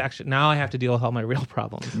I have to deal with all my real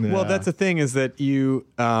problems. Yeah. Well, that's the thing is that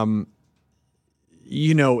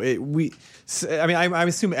I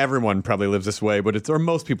assume everyone probably lives this way, but or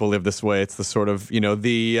most people live this way. It's the sort of,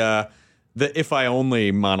 the if I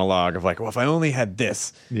only monologue of like, well, if I only had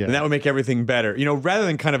this, then that would make everything better. Rather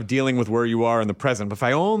than kind of dealing with where you are in the present. But if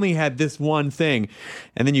I only had this one thing,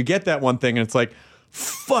 and then you get that one thing and it's like,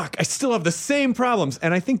 fuck, I still have the same problems.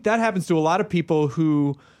 And I think that happens to a lot of people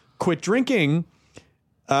who quit drinking,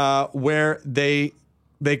 where they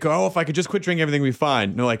go, oh, if I could just quit drinking, everything would be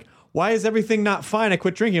fine. And they're like, why is everything not fine? I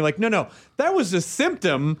quit drinking. Like, no, that was a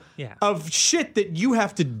symptom of shit that you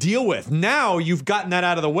have to deal with. Now you've gotten that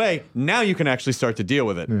out of the way. Now you can actually start to deal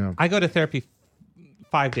with it. Yeah. I go to therapy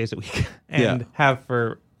 5 days a week and have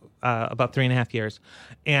for about 3.5 years.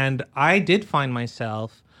 And I did find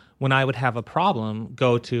myself, when I would have a problem,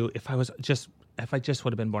 go to, if I just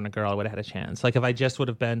would have been born a girl, I would have had a chance. Like if I just would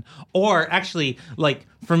have been, or actually, like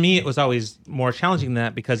for me, it was always more challenging than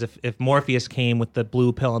that, because if Morpheus came with the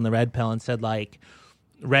blue pill and the red pill and said like,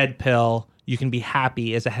 red pill, you can be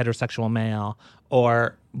happy as a heterosexual male,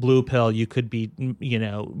 or blue pill, you could be,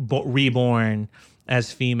 reborn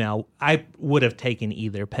as female, I would have taken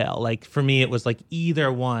either pill. Like for me, it was like either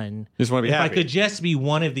one. Just want to be happy. If I could just be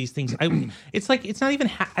one of these things, it's like it's not even.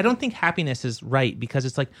 I don't think happiness is right, because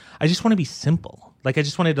it's like I just want to be simple. Like I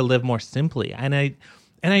just wanted to live more simply, and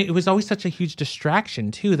it was always such a huge distraction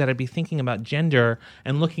too, that I'd be thinking about gender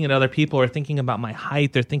and looking at other people, or thinking about my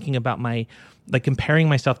height, or thinking about my, like, comparing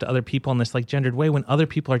myself to other people in this like gendered way, when other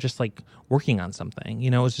people are just like working on something.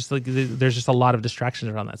 It's just like there's just a lot of distractions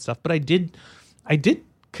around that stuff. But I did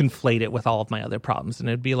conflate it with all of my other problems. And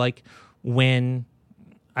it'd be like when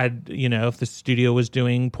if the studio was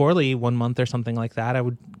doing poorly 1 month or something like that, I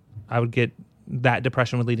would get, that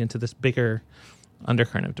depression would lead into this bigger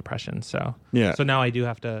undercurrent of depression. So now I do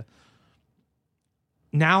have to,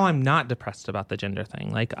 now I'm not depressed about the gender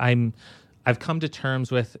thing. Like I've come to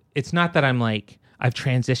terms with, it's not that I'm like, I've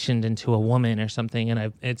transitioned into a woman or something,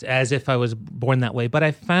 and it's as if I was born that way, but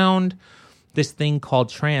I found this thing called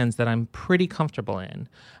trans that I'm pretty comfortable in.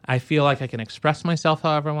 I feel like I can express myself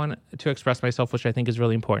however I want to express myself, which I think is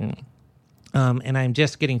really important. And I'm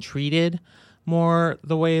just getting treated more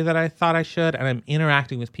the way that I thought I should, and I'm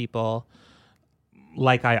interacting with people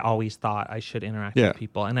like I always thought I should interact with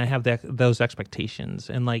people, and I have those expectations.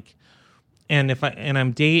 And like, when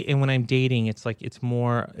I'm dating, it's like it's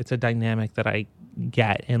a dynamic that I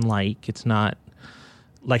get, and like it's not.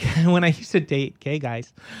 Like when I used to date gay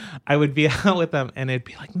guys, I would be out with them and it'd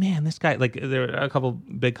be like, man, this guy, like there were a couple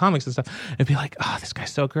big comics and stuff. It'd be like, oh, this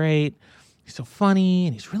guy's so great. He's so funny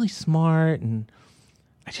and he's really smart. And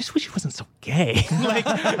I just wish he wasn't so gay.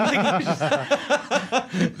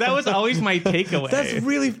 That was always my takeaway. That's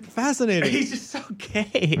really fascinating. He's just so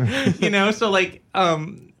gay, So like,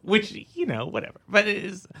 which, whatever. But it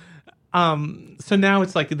is. So now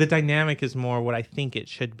it's like the dynamic is more what I think it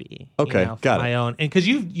should be. Okay, got it. My own, and because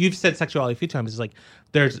you've said sexuality a few times, it's like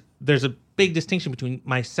there's a big distinction between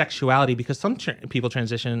my sexuality, because some people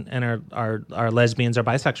transition and are lesbians or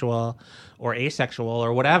bisexual or asexual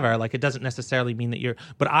or whatever. Like it doesn't necessarily mean that you're.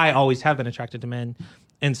 But I always have been attracted to men,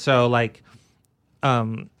 and so like,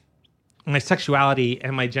 my sexuality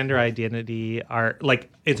and my gender identity are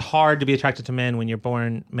like, it's hard to be attracted to men when you're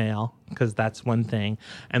born male, because that's one thing,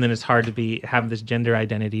 and then it's hard to have this gender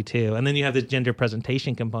identity too, and then you have this gender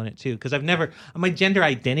presentation component too, because my gender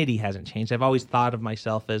identity hasn't changed. I've always thought of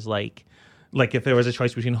myself as like if there was a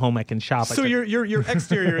choice between home ec and shop. So your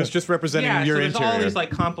exterior is just representing your so there's interior. all these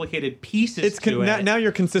like complicated pieces to it. Now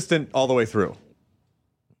you're consistent all the way through.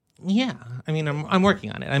 Yeah, I mean, I'm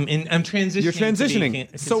working on it. I'm transitioning. You're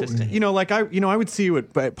transitioning. So I would see you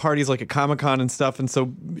at parties like at Comic-Con and stuff. And so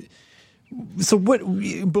what?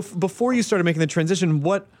 Before you started making the transition,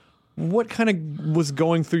 what kind of was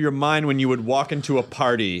going through your mind when you would walk into a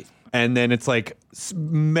party and then it's like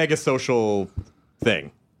mega social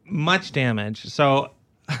thing? Much damage. So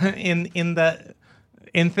in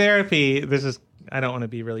therapy, this is, I don't want to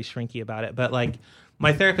be really shrinky about it, but like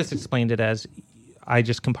my therapist explained it as, I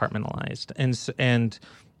just compartmentalized, and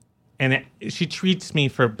she treats me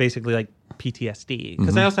for basically like PTSD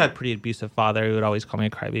because I also had a pretty abusive father who would always call me a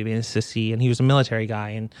crybaby and a sissy, and he was a military guy.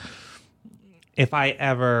 And if I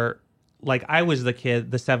ever, like, I was the kid,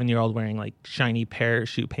 the 7-year-old wearing like shiny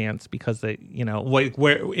parachute pants because they,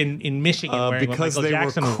 where in Michigan wearing because what Michael they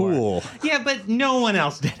Jackson were cool. Wore. Yeah, but no one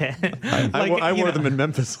else did it. I wore them in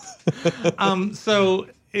Memphis. So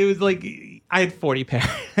it was like I had 40 pairs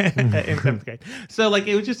in 7th grade. So like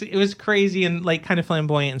it was crazy and like kind of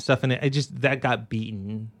flamboyant and stuff, and that got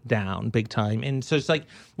beaten down big time. And so it's like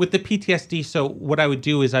with the PTSD, so what I would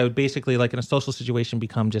do is I would basically, like in a social situation,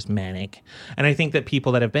 become just manic. And I think that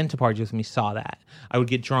people that have been to parties with me saw that. I would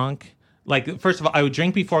get drunk. Like, first of all, I would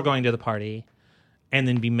drink before going to the party and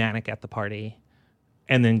then be manic at the party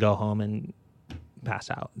and then go home and pass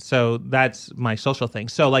out. So that's my social thing.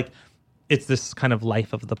 So like it's this kind of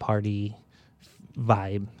life of the party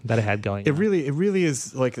vibe that I had going. It really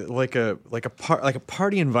is like a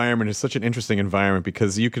party environment is such an interesting environment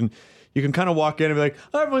because you can kind of walk in and be like,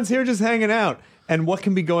 oh, everyone's here just hanging out. And what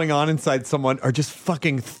can be going on inside someone are just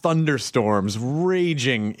fucking thunderstorms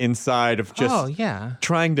raging inside of just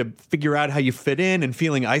trying to figure out how you fit in and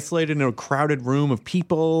feeling isolated in a crowded room of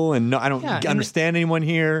people and I don't understand anyone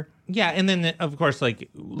here. Yeah, and then of course like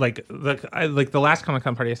the last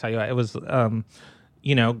Comic-Con party I saw you at, it was kind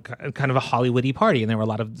of a Hollywoody party, and there were a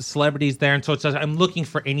lot of celebrities there, and so it's just, I'm looking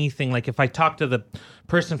for anything. Like if I talk to the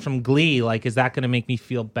person from Glee, like is that going to make me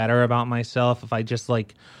feel better about myself? If I just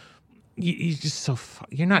like,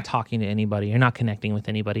 you're not talking to anybody, you're not connecting with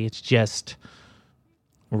anybody. It's just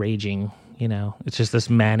raging, It's just this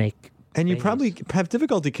manic. And you probably have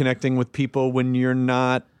difficulty connecting with people when you're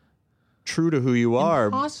not true to who you are.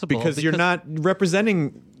 Impossible, because you're not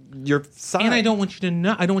representing your side. And I don't want you to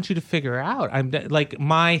know. I don't want you to figure out. I'm like,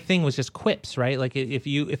 my thing was just quips, right? Like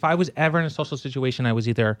if I was ever in a social situation, I was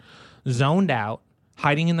either zoned out,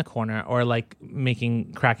 hiding in the corner, or like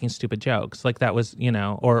cracking stupid jokes. Like that was,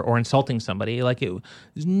 or insulting somebody. Like it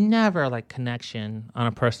was never like connection on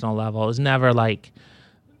a personal level. It was never like,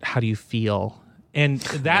 how do you feel? And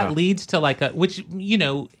that leads to like which,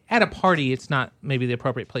 at a party, it's not maybe the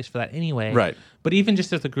appropriate place for that anyway. Right. But even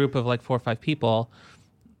just as a group of like 4 or 5 people,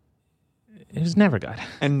 it was never good.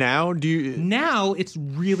 And now Now it's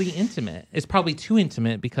really intimate. It's probably too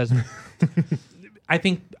intimate because I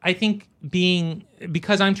think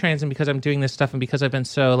because I'm trans and because I'm doing this stuff and because I've been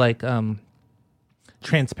so like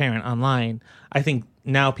transparent online, I think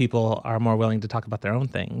now people are more willing to talk about their own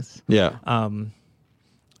things. Yeah.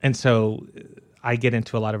 And so I get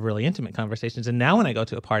into a lot of really intimate conversations. And now when I go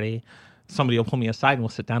to a party, somebody will pull me aside and we'll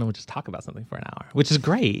sit down and we'll just talk about something for an hour, which is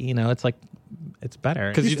great. It's like, it's better.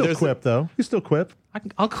 Because you still quip, though. You still quip.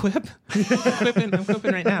 I'll quip. I'm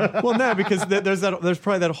quipping right now. Well, no, because there's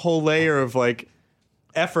probably that whole layer of like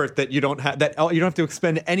effort that you don't have to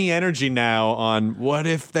expend any energy now on what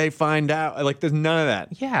if they find out. Like there's none of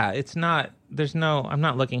that. Yeah, it's not. I'm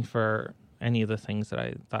not looking for any of the things that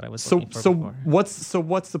I thought I was looking for before.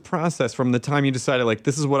 What's the process from the time you decided like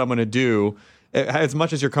this is what I'm going to do, as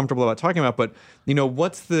much as you're comfortable about talking about, but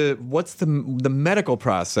what's the medical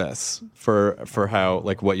process for how,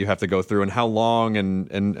 like, what you have to go through and how long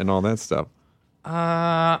and all that stuff?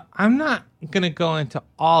 I'm not going to go into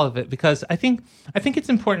all of it because I think it's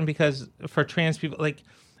important because for trans people, like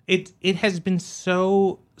it has been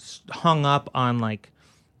so hung up on like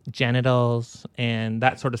genitals and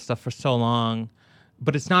that sort of stuff for so long,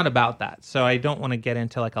 but it's not about that. So I don't want to get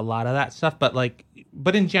into like a lot of that stuff,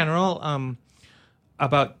 but in general,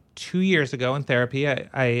 about 2 years ago in therapy,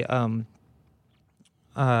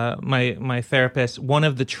 my therapist, one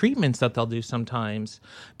of the treatments that they'll do sometimes,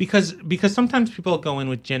 because sometimes people go in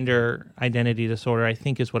with gender identity disorder, I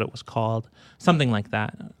think is what it was called, something like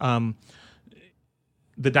that.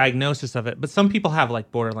 The diagnosis of it, but some people have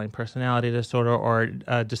like borderline personality disorder or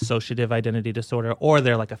dissociative identity disorder, or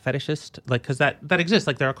they're like a fetishist, like because that exists.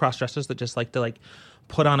 Like there are cross-dressers that just like to like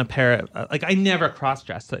put on a pair of like I never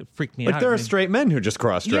cross-dressed. That freaked me out. Like there are straight men who just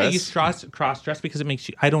cross-dress. Yeah, you cross-dress because it makes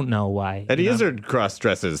you. I don't know why. Eddie Izzard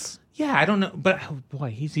cross-dresses. Yeah, I don't know, but oh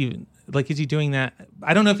boy, is he doing that?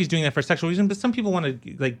 I don't know if he's doing that for a sexual reason, but some people want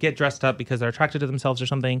to like get dressed up because they're attracted to themselves or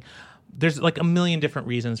something. There's like a million different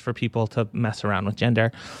reasons for people to mess around with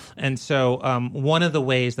gender. And so one of the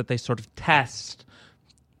ways that they sort of test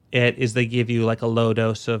it is they give you like a low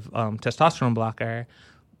dose of testosterone blocker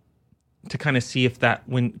to kind of see if that,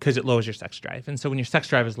 because it lowers your sex drive. And so when your sex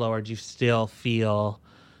drive is lowered, you still feel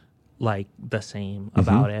like the same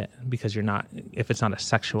about it because you're not, if it's not a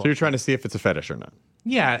sexual. So you're trying to see if it's a fetish or not.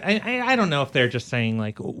 Yeah, I don't know if they're just saying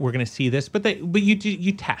like we're going to see this, but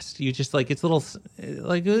you test. You just like it's a little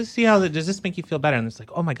like let's see does this make you feel better? And it's like,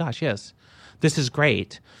 oh my gosh, yes, this is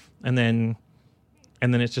great. And then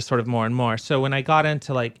and then it's just sort of more and more. So when I got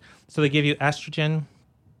into so they give you estrogen.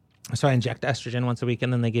 So I inject estrogen once a week,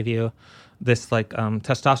 and then they give you this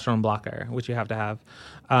testosterone blocker, which you have to have.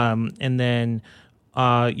 And then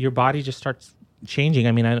your body just starts changing.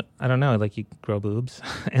 I mean, I don't know, like you grow boobs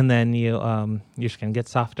and then your skin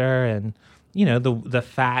gets softer, and the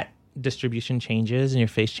fat distribution changes and your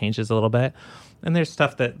face changes a little bit. And there's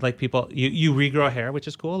stuff that like people, you regrow hair, which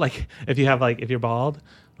is cool. Like if you're bald,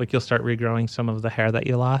 like you'll start regrowing some of the hair that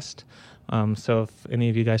you lost. So if any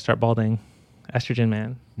of you guys start balding, estrogen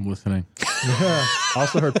man. I'm listening. Yeah. I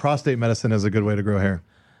also heard prostate medicine is a good way to grow hair.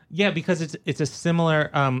 Yeah, because it's a similar.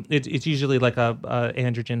 It's usually like a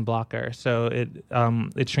androgen blocker, so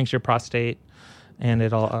it shrinks your prostate, and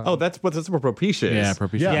it'll. That's what Propecia is. Yeah,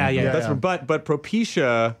 Propecia. Yeah. But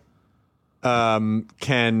Propecia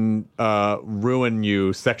can ruin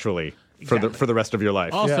you sexually for the rest of your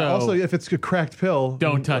life. Also, if it's a cracked pill,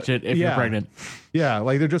 don't touch it if you're pregnant. Yeah,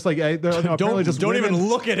 like they're just like don't even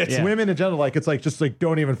look at it. Women in general, like it's like just like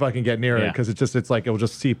don't even fucking get near it because it's like it'll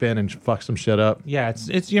just seep in and fuck some shit up. Yeah,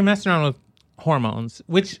 it's you're messing around with hormones,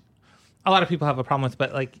 which a lot of people have a problem with,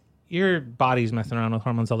 but like your body's messing around with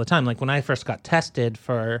hormones all the time. Like when I first got tested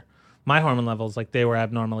for my hormone levels, like they were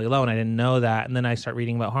abnormally low, and I didn't know that. And then I start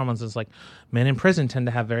reading about hormones. It's like men in prison tend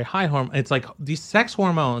to have very high hormones. It's like these sex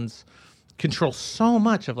hormones control so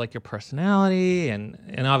much of like your personality and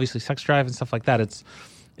obviously sex drive and stuff like that. It's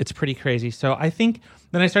pretty crazy. So I think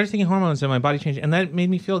then I started taking hormones and my body changed, and that made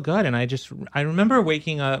me feel good. And I remember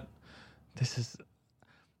waking up.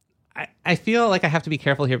 I feel like I have to be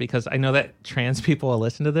careful here because I know that trans people will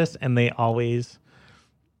listen to this and they always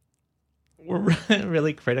were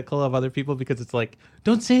really critical of other people because it's like,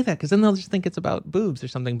 don't say that because then they'll just think it's about boobs or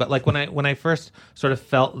something. But like when I first sort of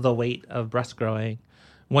felt the weight of breast growing,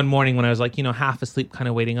 one morning when I was like, half asleep, kind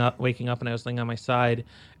of waking up, and I was laying on my side,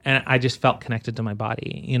 and I just felt connected to my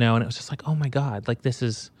body, and it was just like, oh my God, like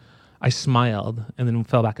I smiled and then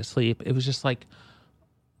fell back asleep. It was just like,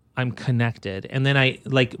 I'm connected. And then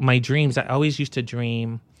my dreams, I always used to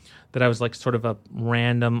dream that I was like sort of a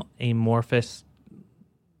random amorphous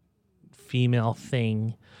female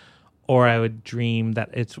thing, or I would dream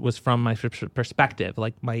that it was from my perspective.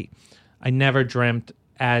 Like I never dreamt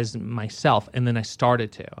as myself, and then I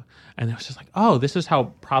started to, and it was just like, oh, this is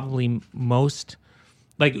how probably most,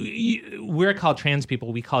 like we're called trans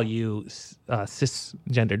people, we call you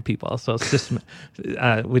cisgendered people, so cis,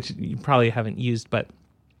 which you probably haven't used, but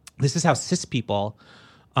this is how cis people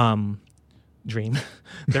dream.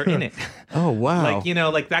 They're in it. Oh wow! Like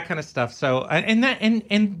like that kind of stuff. So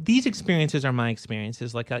and these experiences are my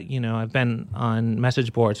experiences. Like I've been on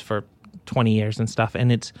message boards for 20 years and stuff,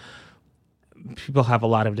 and it's. People have a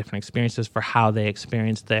lot of different experiences for how they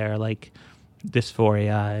experience their like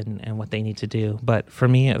dysphoria and what they need to do. But for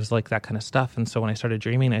me, it was like that kind of stuff. And so when I started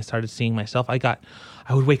dreaming, I started seeing myself. I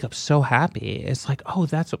would wake up so happy. It's like, oh,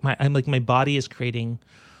 that's what my body is creating.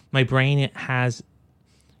 My brain, it has,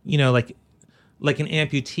 like an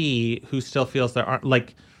amputee who still feels their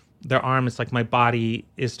arm. It's like my body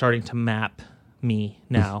is starting to map me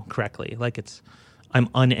now correctly. Like I'm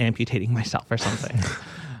unamputating myself or something.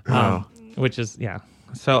 Wow. Which is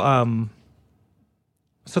so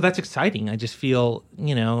that's exciting. I just feel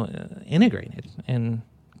integrated and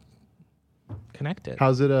connected.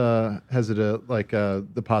 Has it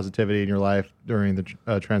the positivity in your life during the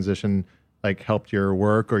transition like helped your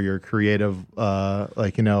work or your creative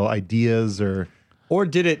ideas or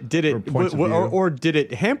did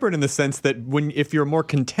it hamper it in the sense that if you're more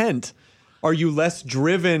content, are you less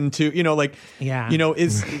driven to,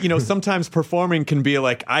 sometimes performing can be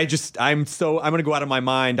like, I'm going to go out of my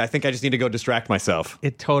mind. I think I just need to go distract myself.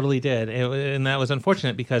 It totally did. And that was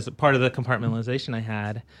unfortunate because part of the compartmentalization I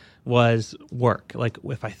had was work. Like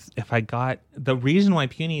if I got the reason why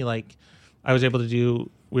Puny, like we were able to do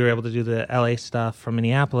the LA stuff from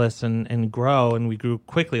Minneapolis and grow, and we grew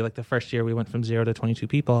quickly. Like the first year we went from 0 to 22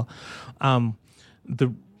 people.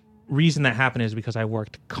 The reason that happened is because I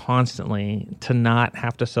worked constantly to not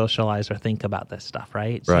have to socialize or think about this stuff,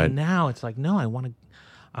 right? So now it's like, no, I want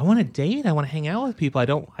to date, I want to hang out with people. I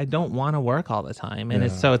don't want to work all the time. And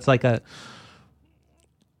it's like a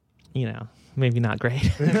maybe not great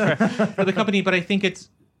for the company, but I think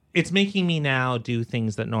it's making me now do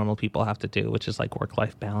things that normal people have to do, which is like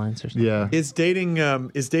work-life balance or something. Yeah. Is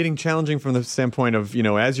dating challenging from the standpoint of,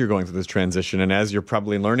 as you're going through this transition and as you're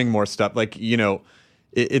probably learning more stuff, like,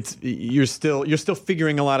 you're still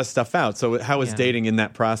figuring a lot of stuff out. So how is dating in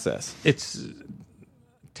that process? It's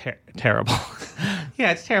terrible.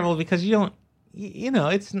 Yeah, it's terrible because you don't,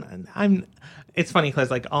 it's funny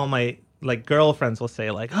because like all my like girlfriends will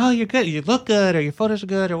say like, oh, you're good, you look good, or your photos are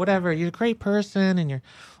good, or whatever, you're a great person, and you're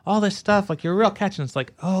all this stuff, like you're a real catch. And it's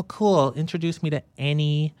like, oh, cool, introduce me to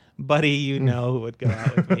anybody you know who would go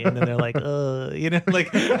out with me. And then they're like,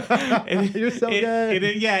 like you're so good.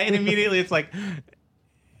 And immediately it's like,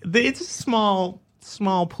 it's a small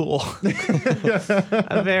pool,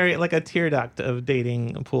 a very like a tear duct of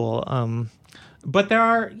dating pool. But there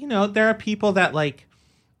are people that like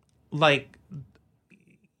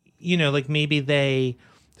maybe they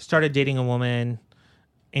started dating a woman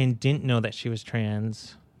and didn't know that she was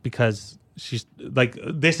trans because she's like,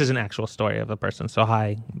 this is an actual story of a person. So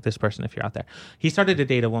hi, this person, if you're out there. He started to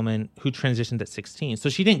date a woman who transitioned at 16. So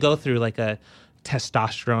she didn't go through like a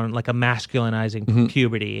testosterone, like a masculinizing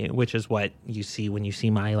puberty, which is what you see when you see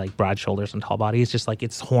my like broad shoulders and tall body. It's just like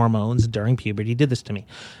it's hormones during puberty did this to me.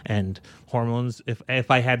 And hormones, if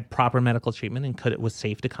I had proper medical treatment and it was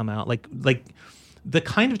safe to come out, like the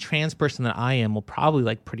kind of trans person that I am will probably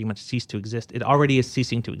like pretty much cease to exist. It already is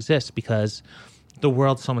ceasing to exist because the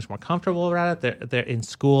world's so much more comfortable around it. They're in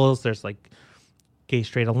schools. There's like gay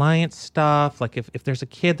straight alliance stuff. Like if there's a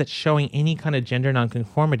kid that's showing any kind of gender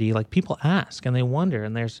nonconformity, like people ask and they wonder,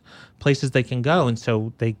 and there's places they can go. And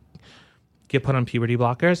so they get put on puberty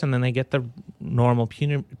blockers, and then they get the normal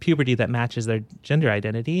puberty that matches their gender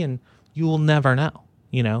identity, and you will never know.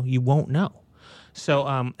 You won't know. So,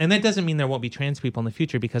 and that doesn't mean there won't be trans people in the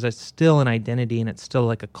future, because it's still an identity and it's still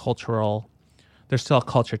like there's still a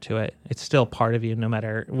culture to it. It's still part of you, no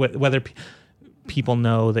matter whether people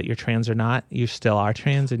know that you're trans or not. You still are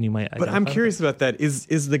trans, and you might. But I'm curious about that.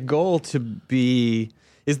 Is the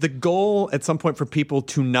goal at some point for people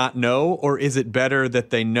to not know, or is it better that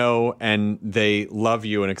they know and they love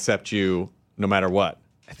you and accept you no matter what?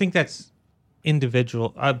 I think that's individual,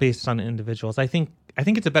 based on individuals. I think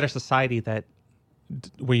it's a better society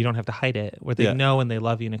where you don't have to hide it, where they know and they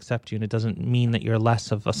love you and accept you, and it doesn't mean that you're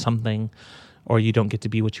less of a something, or you don't get to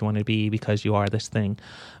be what you want to be because you are this thing.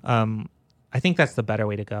 I think that's the better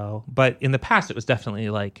way to go. But in the past, it was definitely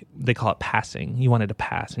like, they call it passing. You wanted to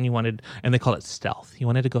pass, and they call it stealth. You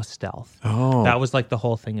wanted to go stealth. Oh. That was like the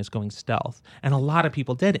whole thing, is going stealth. And a lot of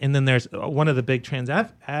people did. And then there's one of the big trans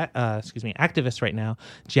activists right now,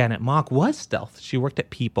 Janet Mock, was stealth. She worked at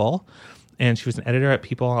People, and she was an editor at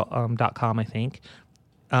people.com, I think.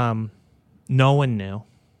 No one knew.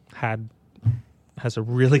 Has a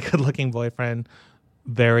really good-looking boyfriend,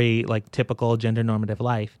 very like typical gender normative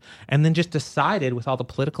life, and then just decided, with all the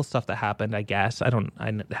political stuff that happened, I guess I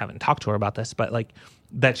haven't talked to her about this, but like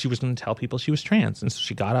that she was going to tell people she was trans, and so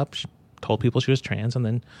she got up, she told people she was trans, and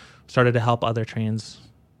then started to help other trans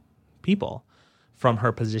people from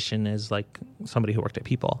her position as like somebody who worked at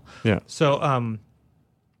People. Yeah. So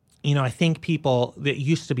I think people, that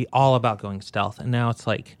used to be all about going stealth, and now it's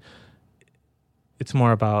like it's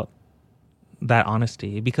more about that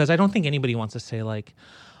honesty, because I don't think anybody wants to say like,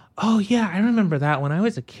 oh yeah, I remember that when I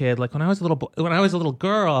was a kid, like when I was a little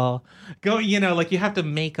girl, like you have to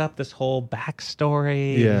make up this whole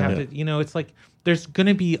backstory. Yeah. You have to, it's like there's going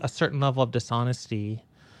to be a certain level of dishonesty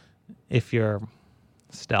if you're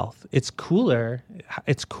stealth. It's cooler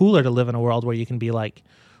to live in a world where you can be like,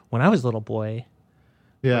 when I was a little boy,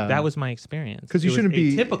 like, that was my experience. Because you shouldn't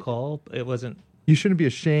be typical. It wasn't. You shouldn't be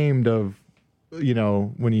ashamed of,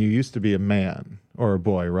 when you used to be a man or a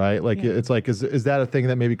boy, right? Like it's like, is that a thing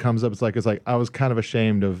that maybe comes up? It's like I was kind of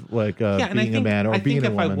ashamed of like being a man or being a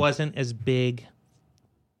woman. I think if I wasn't as big,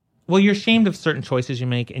 well, you're ashamed of certain choices you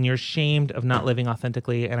make, and you're ashamed of not living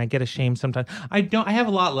authentically. And I get ashamed sometimes. I have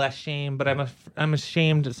a lot less shame, but I'm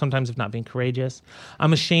ashamed sometimes of not being courageous.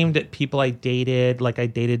 I'm ashamed at people I dated. Like I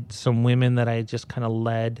dated some women that I just kind of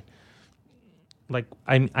led. Like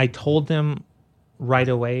I told them right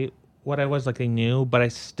away what I was, like they knew, but I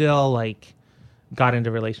still like got into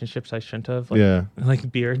relationships I shouldn't have.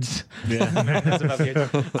 Like beards. Yeah. About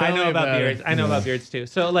beards. I know about beards. I know about beards too.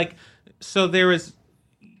 So there was,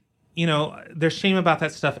 there's shame about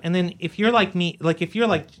that stuff. And then if you're like me, like if you're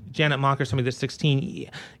like Janet Mock or somebody that's 16,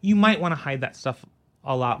 you might want to hide that stuff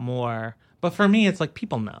a lot more. But for me, it's like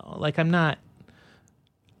people know. Like I'm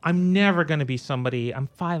never going to be somebody, I'm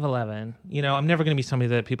 5'11", I'm never going to be somebody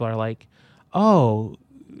that people are like, oh,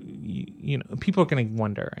 people are going to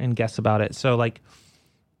wonder and guess about it. So like,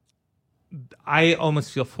 I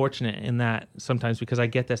almost feel fortunate in that sometimes, because I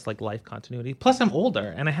get this like life continuity. Plus I'm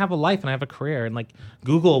older and I have a life and I have a career, and like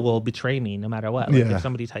Google will betray me no matter what. Like if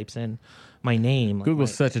somebody types in my name. Like,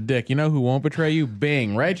 Google's such a dick. You know who won't betray you?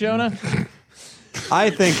 Bing, right, Jonah?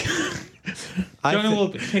 I think...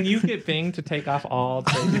 Jonah, can you get Bing to take off all?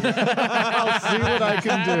 I'll see what I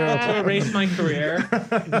can do to erase my career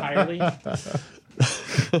entirely.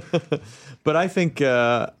 But I think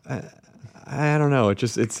I don't know.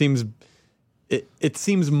 It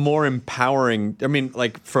seems more empowering. I mean,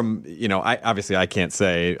 like from, I can't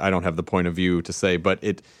say, I don't have the point of view to say, but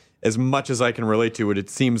as much as I can relate to it, it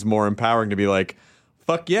seems more empowering to be like,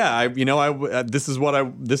 fuck yeah, this is what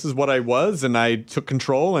I was, and I took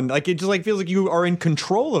control, and like it just like feels like you are in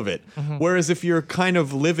control of it. Mm-hmm. Whereas if you're kind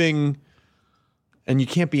of living and you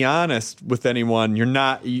can't be honest with anyone, you're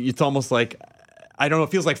not. It's almost like, I don't know.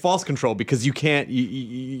 It feels like false control because you can't.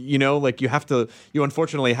 Like you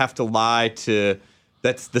unfortunately have to lie to.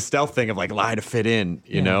 That's the stealth thing of like lie to fit in.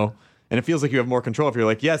 You know. And it feels like you have more control if you're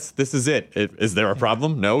like, yes, this is it. Is there a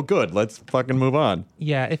problem? No? Good. Let's fucking move on.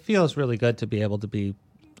 Yeah, it feels really good to be able to be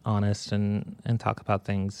honest and talk about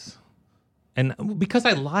things. And because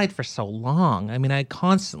I lied for so long, I mean, I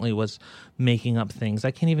constantly was making up things.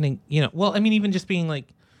 I can't even, even just being like,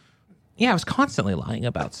 I was constantly lying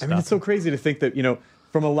about stuff. I mean, it's so crazy to think that,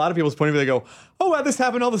 from a lot of people's point of view, they go, oh, wow, this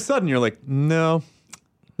happened all of a sudden. You're like, no,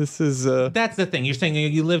 this is... That's the thing. You're saying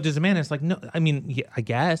you lived as a man. It's like, no, I mean, I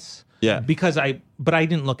guess... Yeah. But I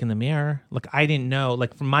didn't look in the mirror. Like, I didn't know,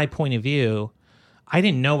 like, from my point of view, I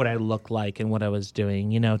didn't know what I looked like and what I was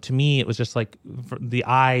doing. To me, it was just like the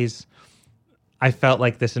eyes, I felt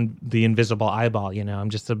like the invisible eyeball, I'm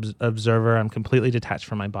just an observer. I'm completely detached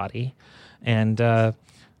from my body and a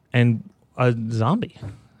zombie.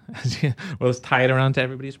 Was tied around to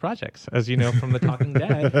everybody's projects, as you know, from The Talking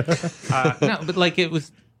Dead. No, but like it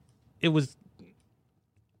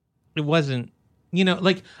wasn't,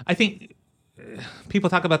 I think people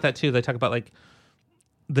talk about that too. They talk about like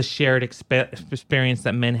the shared experience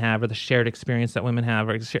that men have or the shared experience that women have.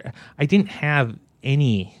 I didn't have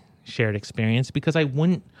any shared experience because I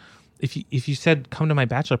wouldn't, if you said, come to my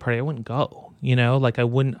bachelor party, I wouldn't go,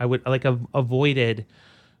 avoided.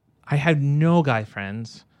 I had no guy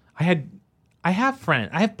friends. I have friends.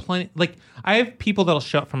 I have plenty, like, I have people that'll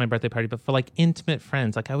show up for my birthday party, but for like intimate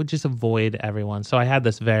friends, like I would just avoid everyone. So I had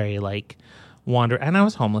this very like and I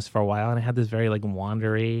was homeless for a while, and I had this very like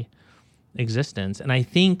wandery existence. And I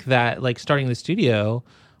think that like starting the studio,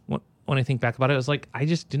 when I think back about it, it was like I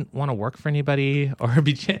just didn't want to work for anybody I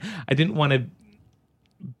didn't want to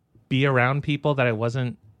be around people that I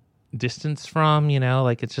wasn't distanced from,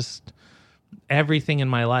 like it's just everything in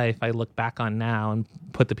my life I look back on now and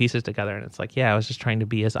put the pieces together, and it's like, I was just trying to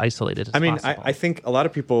be as isolated as possible. I think a lot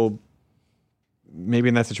of people maybe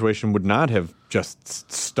in that situation would not have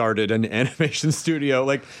just started an animation studio.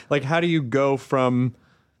 Like how do you go from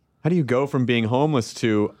being homeless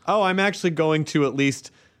to, I'm actually going to at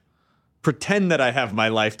least pretend that I have my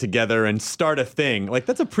life together and start a thing? Like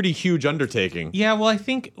that's a pretty huge undertaking. Yeah, well, I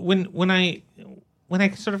think when I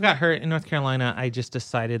sort of got hurt in North Carolina, I just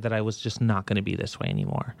decided that I was just not going to be this way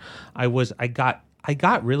anymore. I got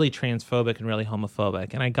really transphobic and really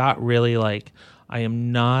homophobic, and I got really like, I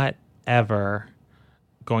am not ever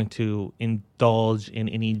going to indulge in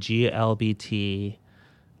any GLBT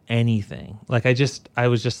anything. Like I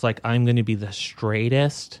was just like, I'm going to be the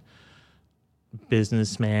straightest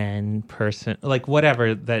businessman person, like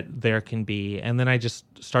whatever that there can be. And then I just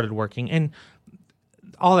started working and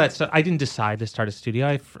all that stuff. I didn't decide to start a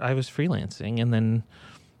studio. I was freelancing, and then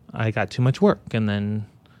I got too much work, and then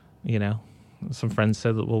some friends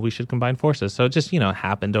said, well, we should combine forces. So it just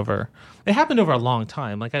happened over a long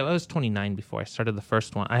time. Like I was 29 before I started the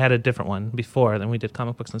first one. I had a different one before, then we did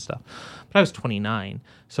comic books and stuff, but I was 29.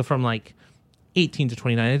 So from like 18 to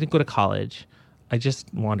 29, I didn't go to college. I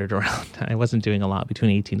just wandered around. I wasn't doing a lot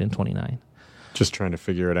between 18 and 29. Just trying to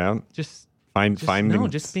figure it out. Just living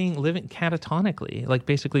catatonically, like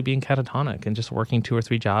basically being catatonic and just working 2 or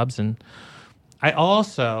 3 jobs. And I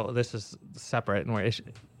also, this is separate and we're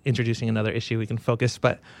introducing another issue we can focus,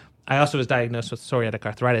 but I also was diagnosed with psoriatic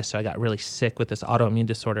arthritis, so I got really sick with this autoimmune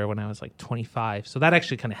disorder when I was like 25. So that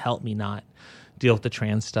actually kind of helped me not deal with the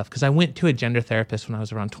trans stuff, because I went to a gender therapist when I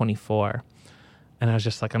was around 24, and I was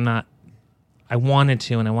just like, I wanted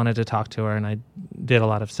to talk to her, and I did a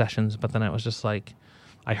lot of sessions, but then it was just like,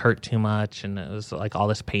 I hurt too much, and it was like all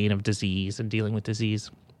this pain of disease and dealing with disease.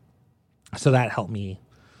 So that helped me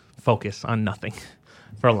focus on nothing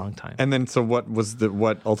for a long time. And then, so what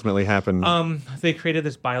ultimately happened? They created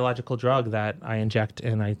this biological drug that I inject,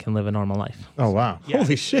 and I can live a normal life. Oh, wow. Yeah.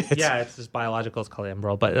 Holy shit. Yeah, it's this biological, it's called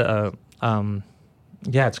Enbrel, but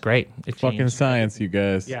yeah, it's great. It fucking changed. science, you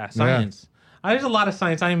guys. Yeah, science. There's a lot of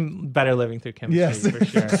science. I'm better living through chemistry, for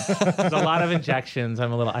sure. There's a lot of injections. I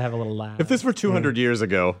have a little laugh. If this were 200 years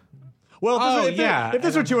ago, Well, if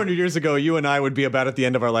this were 200 years ago, you and I would be about at the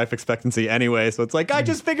end of our life expectancy anyway. So it's like, I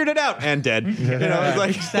just figured it out and dead. You know, it's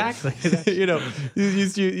like Exactly. you know,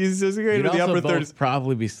 he's just great You'd with the also upper both thirties.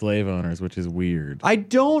 probably be slave owners, which is weird. I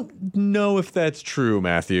don't know if that's true,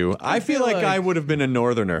 Matthew. I feel like I would have been a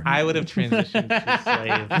northerner. I would have transitioned to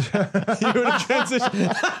slave. You would have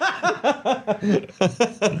transitioned.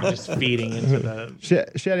 Just feeding into the.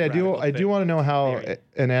 Shaddy, I do want to know how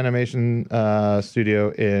an animation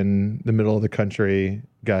studio in the middle of the country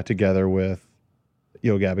got together with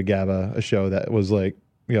Yo Gabba Gabba, a show that was like,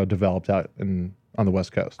 you know, developed out on the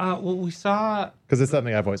West Coast. Well, we saw. Because it's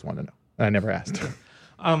something I've always wanted to know, and I never asked.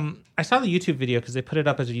 I saw the YouTube video because they put it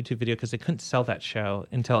up as a YouTube video because they couldn't sell that show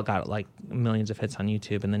until it got like millions of hits on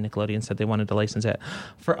YouTube, and then Nickelodeon said they wanted to license it.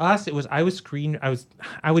 For us, it was I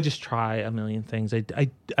would just try a million things. I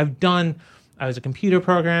was a computer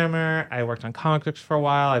programmer. I worked on comic books for a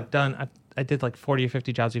while. I did like 40 or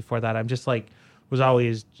 50 jobs before that. I'm just like was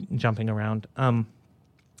always jumping around.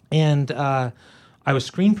 I was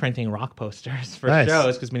screen printing rock posters for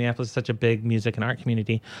shows because Minneapolis is such a big music and art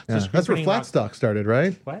community. So that's where Flatstock started,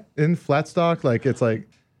 right? What? In Flatstock, it's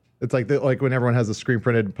like when everyone has the screen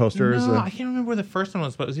printed posters. No, I can't remember where the first one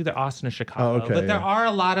was, but it was either Austin or Chicago. Oh, okay, but there are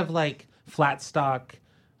a lot of like Flatstock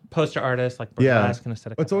poster artists, like burlesque and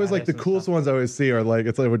aesthetic. It's always like the coolest ones I always see are like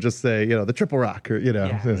it would just say, you know, the Triple Rock or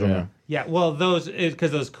Yeah. Well, those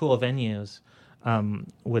because those cool venues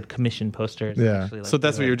would commission posters. Yeah. Actually, like, So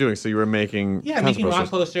that's what you were doing. So you were making making rock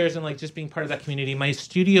posters and like just being part of that community. My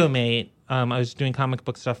studio mate, I was doing comic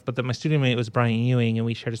book stuff, but my studio mate was Brian Ewing, and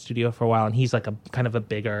we shared a studio for a while. And he's like a kind of a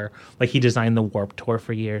bigger, like he designed the Warped Tour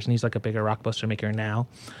for years, and he's like a bigger rock poster maker now.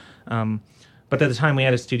 But at the time we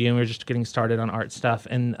had a studio and we were just getting started on art stuff,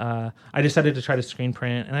 and I decided to try to screen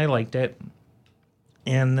print, and I liked it.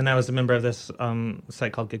 And then I was a member of this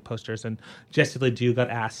site called Gig Posters, and Jesse Ledoux got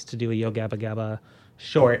asked to do a Yo Gabba Gabba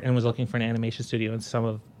short and was looking for an animation studio, and some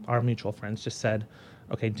of our mutual friends just said,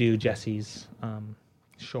 okay, do Jesse's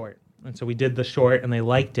short. And so we did the short, and they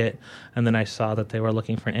liked it, and then I saw that they were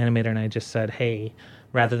looking for an animator, and I just said, hey,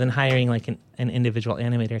 rather than hiring like an individual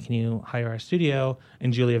animator, can you hire our studio?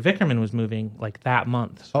 And Julia Vickerman was moving like that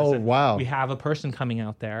month. So wow. We have a person coming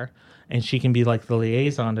out there, and she can be like the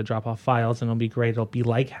liaison to drop off files, and it'll be great. It'll be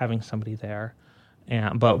like having somebody there,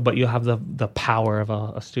 and but you'll have the power of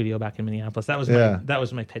a studio back in Minneapolis. That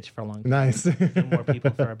was my pitch for a long time. Nice. More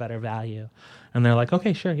people for a better value, and they're like,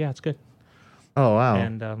 okay, sure, yeah, it's good. Oh wow,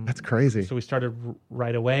 and that's crazy. So we started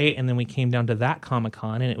right away, and then we came down to that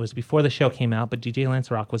Comic-Con, and it was before the show came out, but DJ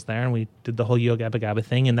Lance Rock was there, and we did the whole Yo Gabba Gabba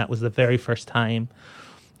thing, and that was the very first time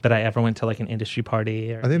that I ever went to like an industry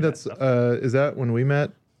party. I think that's is that when we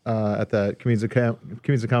met at that Comedians of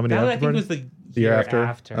Comedy? I think it was the year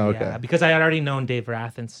after. Oh, okay. Yeah, because I had already known Dave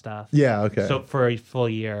Rath and stuff. Yeah, okay. So for a full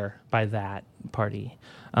year by that party.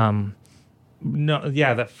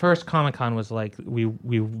 The first Comic-Con was like we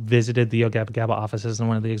visited the Yo Gabba Gabba offices, and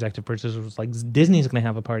one of the executive producers was like, Disney's going to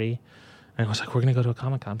have a party. And I was like, we're going to go to a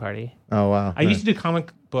Comic-Con party. Oh, wow. I used to do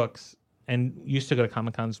comic books and used to go to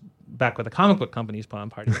Comic-Cons back with the comic book companies put on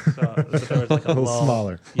parties. So there was like a little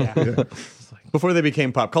smaller. Yeah. Before they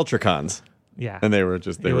became pop culture cons. Yeah. And they were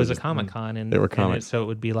just... It was a Comic-Con. And they were comics. So it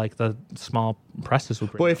would be like the small presses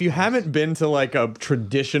would bring. Boy, if you haven't been to like a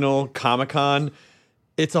traditional Comic-Con...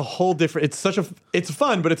 It's a whole different. It's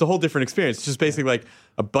fun, but it's a whole different experience. It's just basically like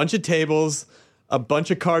a bunch of tables, a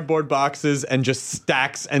bunch of cardboard boxes, and just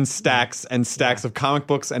stacks and stacks and stacks of comic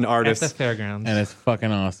books and artists. At the fairgrounds, and it's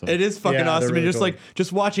fucking awesome. It is fucking awesome, really and just cool. like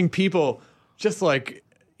just watching people, just like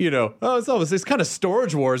it's kind of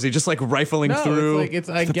Storage Warsy, just like rifling through. I get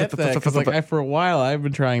that because like for a while I've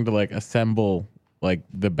been trying to like assemble like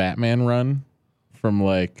the Batman run from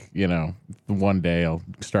like one day I'll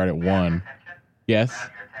start at 1. Yes.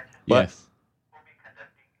 What? Yes.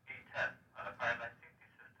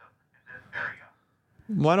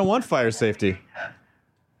 Well, I don't want fire safety.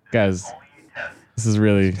 Guys, this is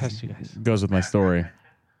really Test you guys. goes with my story.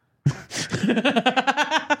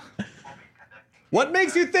 What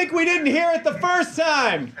makes you think we didn't hear it the first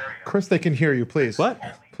time? Chris, they can hear you, please. What?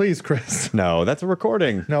 Please, Chris. No, that's a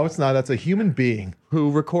recording. No, it's not. That's a human being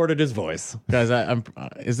who recorded his voice. Guys,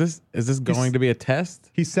 is this going to be a test?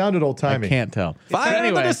 He sounded old timey. I can't tell. Fire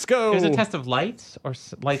in the disco. Is it a test of lights or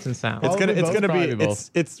lights and sound? It's gonna be both.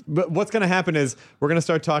 but what's gonna happen is we're gonna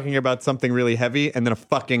start talking about something really heavy, and then a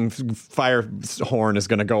fucking fire horn is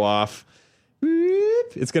gonna go off.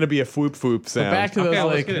 It's gonna be a whoop whoop sound.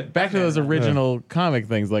 But back to those original comic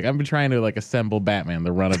things. Like I've been trying to like assemble Batman,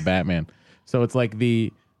 the run of Batman. So it's like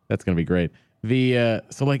that's gonna be great. So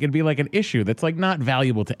like it'd be like an issue that's like not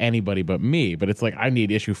valuable to anybody but me, but it's like I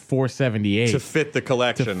need issue 478 to fit the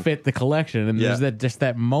collection. And there's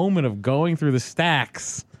that moment of going through the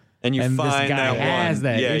stacks. And you and find this guy that has one.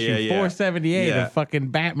 that issue 478 of fucking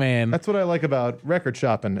Batman. That's what I like about record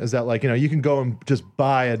shopping is that like, you can go and just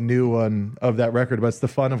buy a new one of that record, but it's the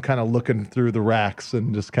fun of kind of looking through the racks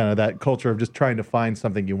and just kind of that culture of just trying to find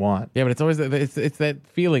something you want. Yeah, but it's always it's that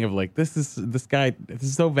feeling of like this is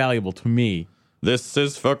so valuable to me. This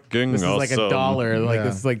is fucking This is awesome. like $1. Like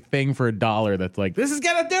this is like thing for $1 that's like, this is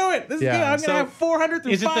gonna do it. This is gonna, I'm gonna have 400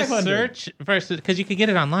 through 500. Is it the search versus, because you could get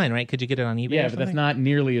it online, right? Could you get it on eBay? Yeah, but that's not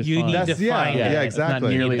nearly as You fun. need to find it. Yeah,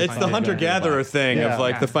 exactly. It's the hunter-gatherer thing of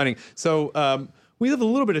like the finding. So we have a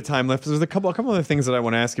little bit of time left. There's a couple other things that I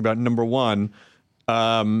want to ask you about. Number one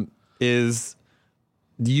is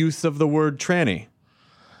the use of the word tranny.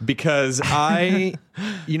 Because I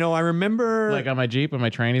remember like on my Jeep when my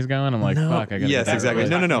tranny's going, I'm like, fuck, I gotta Yes, get that exactly.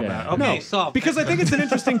 right. No. Yeah. Okay, No, solved. because I think it's an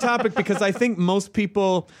interesting topic because I think most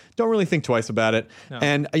people don't really think twice about it. No.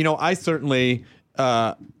 And, I certainly,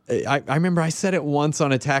 I remember I said it once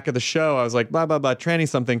on Attack of the Show. I was like, blah, blah, blah, tranny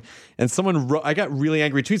something. And someone wrote, I got really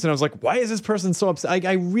angry tweets and I was like, why is this person so upset?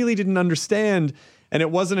 I really didn't understand. And it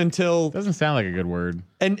wasn't until... Doesn't sound like a good word.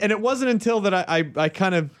 And it wasn't until that I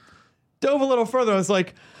kind of dove a little further. I was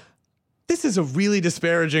like, this is a really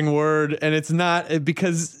disparaging word, and it's not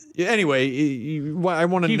because anyway. I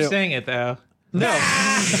want to Keep know. saying it though. No,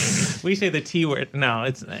 we say the T word. No,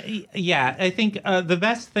 it's I think the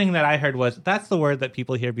best thing that I heard was that's the word that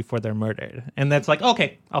people hear before they're murdered, and that's like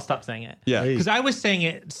okay, I'll stop saying it. Yeah, because I was saying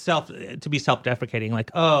it to be self-deprecating,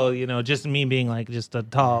 like just me being like just a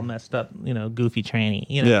tall, messed up, goofy tranny,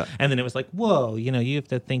 Yeah. And then it was like whoa, you have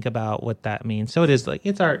to think about what that means. So it is like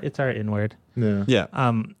it's our inward.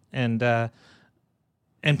 Yeah. And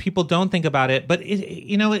people don't think about it, but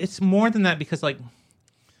it's more than that because like.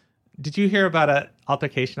 Did you hear about an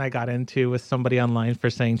altercation I got into with somebody online for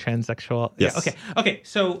saying transsexual? Yes. Yeah, okay.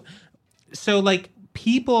 So like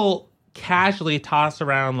people casually toss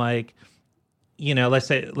around like, let's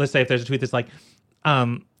say if there's a tweet that's like,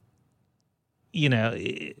 dirtier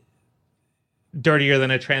than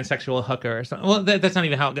a transsexual hooker or something. Well, that's not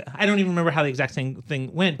even how. I don't even remember how the exact same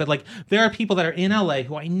thing went. But like, there are people that are in LA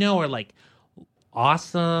who I know are like.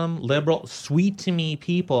 Awesome, liberal, sweet to me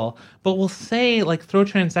people, but will say like throw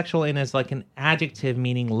transsexual in as like an adjective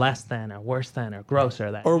meaning less than or worse than or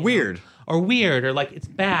grosser than or weird or like it's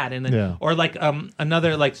bad and then or like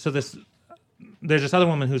another like so this there's this other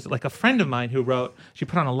woman who's like a friend of mine who wrote she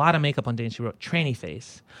put on a lot of makeup one day and she wrote tranny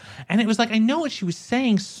face and it was like I know what she was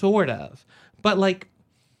saying sort of but like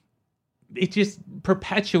it just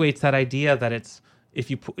perpetuates that idea that it's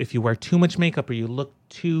if you wear too much makeup or you look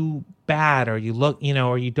too bad or you look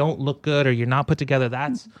or you don't look good or you're not put together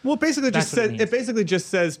it basically just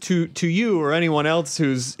says to you or anyone else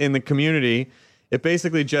who's in the community it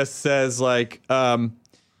basically just says like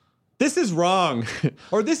this is wrong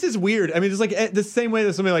or this is weird. I mean, it's like the same way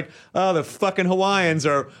that somebody like, oh, the fucking Hawaiians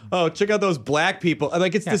or, oh, check out those black people.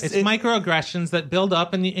 Like it's microaggressions that build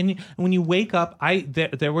up. And when you wake up,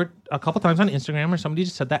 there were a couple times on Instagram where somebody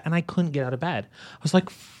just said that and I couldn't get out of bed. I was like,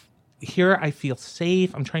 here I feel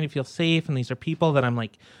safe. I'm trying to feel safe. And these are people that I'm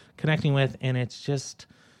like connecting with. And it's just,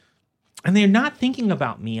 and they're not thinking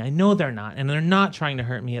about me. I know they're not. And they're not trying to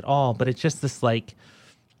hurt me at all. But it's just this like,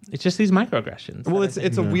 it's just these microaggressions. Well,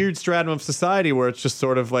 it's a weird stratum of society where it's just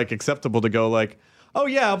sort of like acceptable to go like, oh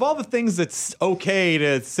yeah, of all the things that's okay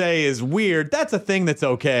to say is weird, that's a thing that's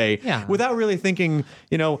okay. Yeah. Without really thinking,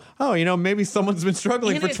 maybe somene's been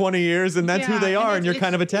struggling for 20 years and that's who they are and you're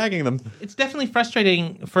kind of attacking them. It's definitely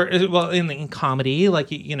frustrating in comedy, like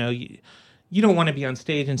you don't want to be on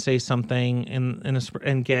stage and say something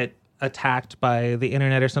and get attacked by the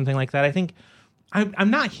internet or something like that. I think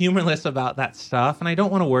I'm not humorless about that stuff, and I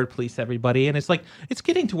don't want to word police everybody. And it's like it's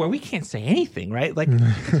getting to where we can't say anything, right? Like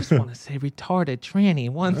I just want to say retarded tranny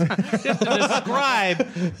one time just to describe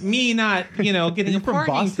me not, getting a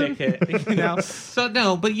parking ticket. So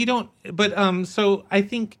no, but you don't. But so I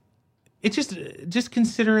think it's just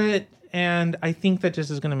considerate, and I think that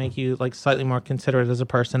just is going to make you like slightly more considerate as a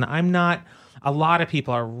person. I'm not. A lot of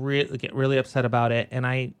people get really upset about it, and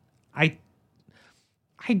I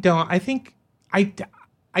don't. I think.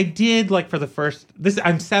 I did like for the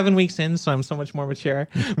I'm 7 weeks in, so I'm so much more mature.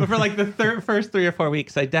 But for like the first 3 or 4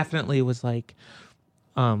 weeks, I definitely was like,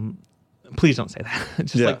 please don't say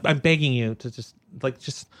that. Like I'm begging you to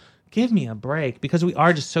just give me a break because we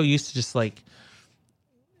are just so used to just like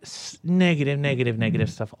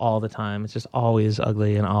negative stuff all the time. It's just always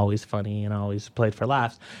ugly and always funny and always played for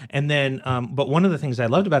laughs. And then, but one of the things I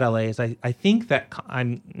loved about LA is I think that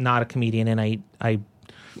I'm not a comedian and I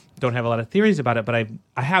don't have a lot of theories about it, but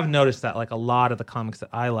I have noticed that like a lot of the comics that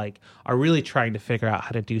I like are really trying to figure out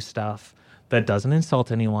how to do stuff that doesn't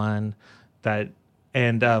insult anyone.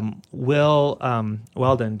 Will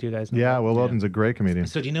Weldon, do you guys know? Yeah, Will Weldon's a great comedian.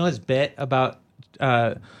 So do you know his bit about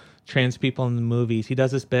trans people in the movies? He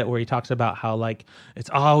does this bit where he talks about how like it's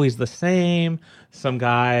always the same. Some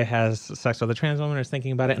guy has sex with a trans woman or is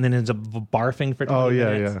thinking about it and then ends up barfing for 20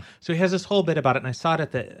 minutes. Yeah. So he has this whole bit about it, and I saw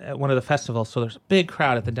it at one of the festivals. So there's a big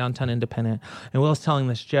crowd at the Downtown Independent, and Will's telling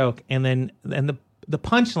this joke, and the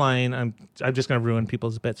punchline, I'm just going to ruin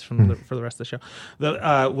people's bits for the rest of the show.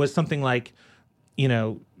 Was something like, you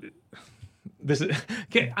know, this is,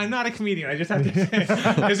 I'm not a comedian. I just have to say,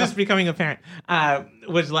 it's just becoming apparent.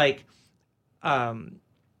 Was like,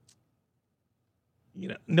 you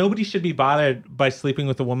know, nobody should be bothered by sleeping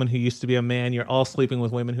with a woman who used to be a man. You're all sleeping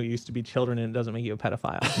with women who used to be children, and it doesn't make you a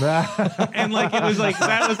pedophile. And like it was like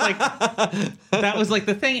that was like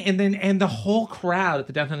the thing. And the whole crowd at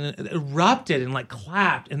the downtown erupted and like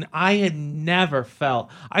clapped. And I had never felt.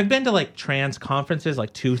 I've been to like trans conferences,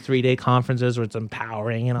 like 2-3 day conferences where it's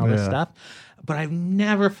empowering and all this stuff, but I've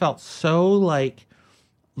never felt so like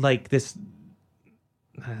this.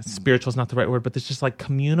 Spiritual is not the right word, but this just like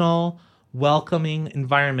communal, welcoming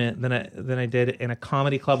environment than I did in a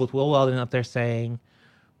comedy club with Will Weldon up there saying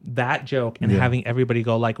that joke and having everybody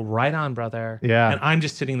go like, right on, brother. Yeah. And I'm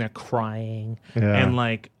just sitting there crying and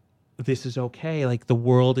like, this is okay. Like the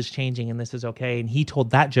world is changing and this is okay. And he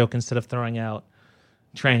told that joke instead of throwing out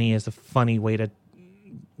tranny as a funny way to,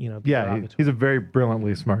 you know, he's a very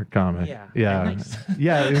brilliantly smart comic. Nice.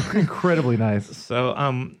 Incredibly nice. So,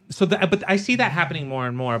 but I see that happening more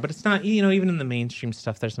and more. But it's not, you know, even in the mainstream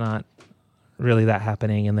stuff, there's not really that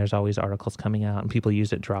happening, and there's always articles coming out, and people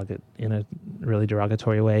use it in a really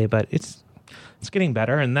derogatory way. But it's getting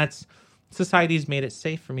better, and that's society's made it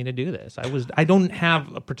safe for me to do this. I don't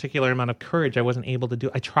have a particular amount of courage. I wasn't able to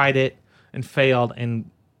do. I tried it and failed,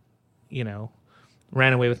 and you know,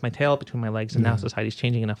 ran away with my tail between my legs, and now society's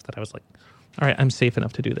changing enough that I was like, all right, I'm safe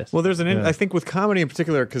enough to do this. Well, there's I think with comedy in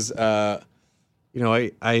particular, because, you know,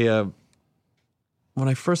 I when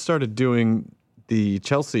I first started doing the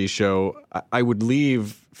Chelsea show, I would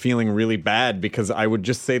leave feeling really bad because I would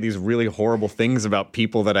just say these really horrible things about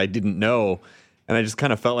people that I didn't know, and I just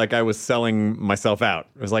kind of felt like I was selling myself out.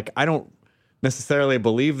 It was like, I don't necessarily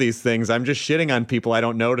believe these things. I'm just shitting on people I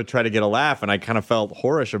don't know to try to get a laugh, and I kind of felt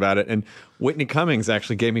whorish about it. And Whitney Cummings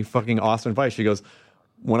actually gave me fucking awesome advice. She goes,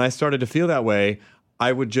 when I started to feel that way,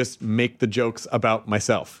 I would just make the jokes about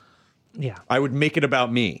myself. Yeah. I would make it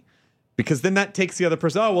about me. Because then that takes the other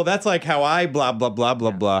person, oh, well, that's like how I blah, blah, blah,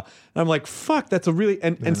 blah, blah. And I'm like, fuck, that's a really...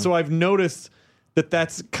 And so I've noticed that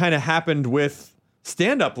that's kind of happened with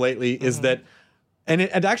stand-up lately, is that... And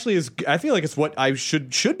it actually is, I feel like it's what I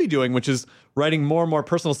should be doing, which is writing more and more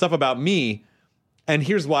personal stuff about me. And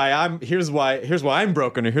here's why I'm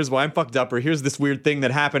broken, or here's why I'm fucked up, or here's this weird thing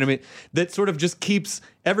that happened. I mean, that sort of just keeps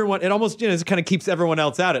everyone, it almost, you know, it kind of keeps everyone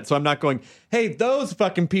else out of it. So I'm not going, hey, those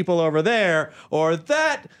fucking people over there, or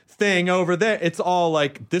that thing over there. It's all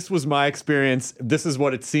like, this was my experience. This is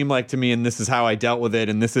what it seemed like to me, and this is how I dealt with it.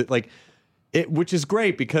 And this is like it, which is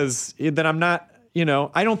great, because then I'm not, you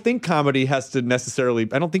know, I don't think comedy has to be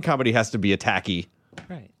attacky.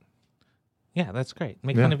 Right. Yeah, that's great.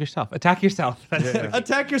 Make fun of yourself. Attack yourself.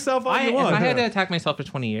 Attack yourself all you want. If I had to attack myself for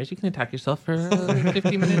 20 years, you can attack yourself for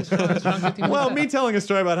 15 minutes. Well, me telling a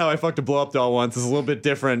story about how I fucked a blow-up doll once is a little bit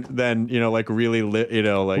different than, you know, like really, you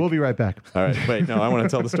know, like... We'll be right back. All right. Wait, no, I want to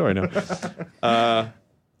tell the story now.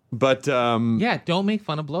 But don't make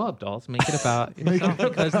fun of blow-up dolls. Make it about yourself,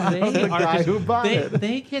 because they are just,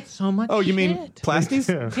 they get so much. Oh, you mean plasties?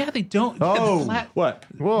 Yeah, they don't. Oh, what?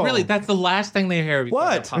 Whoa. Really, that's the last thing they hear.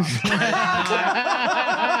 What? Fuck.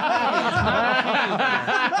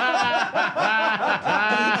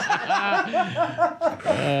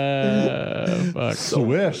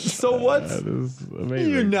 Swish. So what's? That is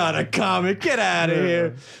amazing. You're not a comic. Get out of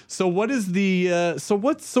here. So what is the? So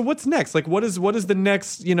what's next? Like what is the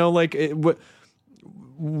next? You know, like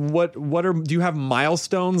what are? Do you have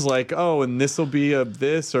milestones? Like, oh, and this will be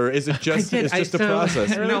this, or is it just it's just a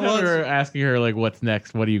process? We're asking her like, what's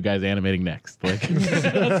next? What are you guys animating next? Like,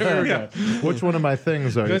 which one of my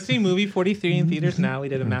things are? Go see movie 43 in theaters now. We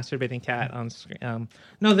did a masturbating cat on screen.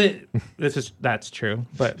 No, that's true,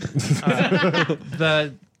 but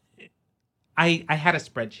I had a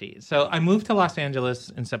spreadsheet. So I moved to Los Angeles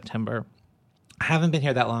in September. I haven't been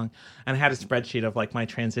here that long, and I had a spreadsheet of like my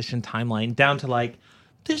transition timeline down to like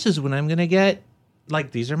this is when I'm going to get,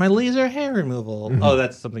 like, these are my laser hair removal. Oh,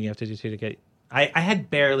 that's something you have to do too to get. I had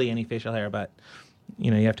barely any facial hair, but,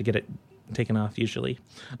 you have to get it taken off usually.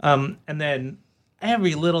 And then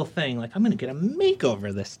every little thing, like, I'm going to get a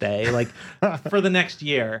makeover this day, like, for the next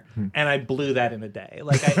year. And I blew that in a day.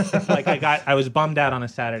 I was bummed out on a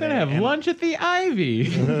Saturday. Gonna have lunch at the Ivy.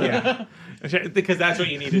 Yeah. Because that's what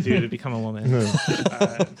you need to do to become a woman.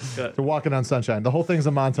 To walking on sunshine. The whole thing's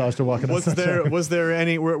a montage to walking on sunshine. Was there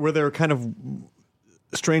any? Were there kind of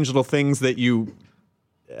strange little things that you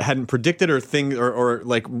hadn't predicted, or things, or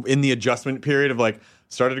like in the adjustment period of like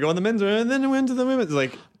started to go on the men's and then went to the women's?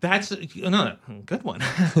 Like that's no good one,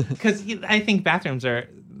 because I think bathrooms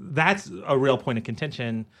that's a real point of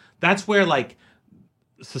contention. That's where like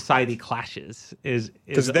society clashes is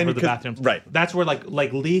over the bathrooms, right? That's where like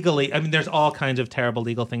legally, I mean, there's all kinds of terrible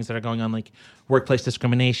legal things that are going on, like workplace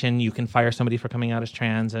discrimination. You can fire somebody for coming out as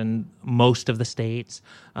trans in most of the states.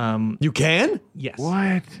 You can? Yes.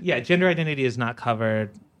 What? Yeah, gender identity is not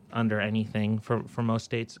covered under anything for most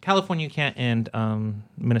states. California you can't, and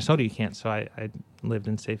Minnesota you can't. So I lived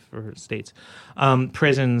in safer states.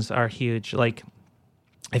 Prisons are huge. Like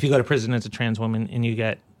if you go to prison as a trans woman and you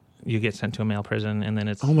get sent to a male prison, and then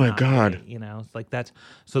it's oh my god, it's like that's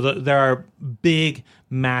so there are big,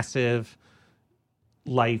 massive,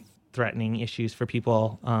 life-threatening issues for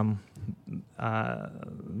people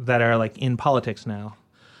that are like in politics now.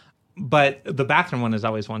 But the bathroom one is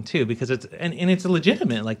always one too, because it's and it's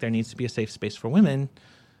legitimate. Like there needs to be a safe space for women.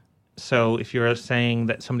 So if you're saying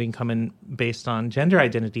that somebody can come in based on gender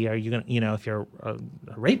identity, are you gonna, if you're a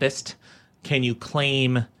rapist, can you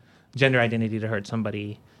claim gender identity to hurt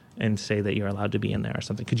somebody and say that you're allowed to be in there or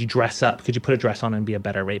something? Could you dress up? Could you put a dress on and be a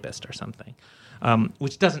better rapist or something?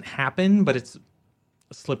 Which doesn't happen, but it's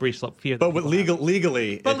a slippery slope fear. But with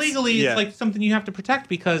legally, it's like something you have to protect,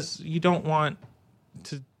 because you don't want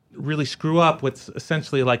to really screw up with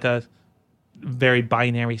essentially like a very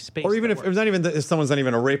binary space. Or even if someone's not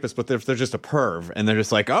even a rapist, but if they're just a perv and they're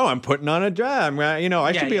just like, oh, I'm putting on a dress,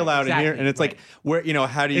 I should be allowed in here. And it's like, where,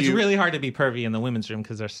 how do you? It's really hard to be pervy in the women's room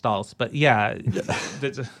because there's stalls. But yeah,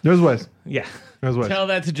 there's ways. Yeah, there's ways. Tell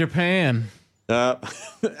that to Japan.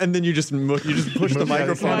 And then you just push the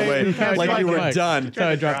microphone away like you were done.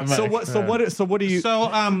 So what do you?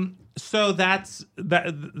 So that's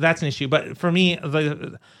an issue. But for me,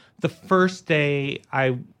 the first day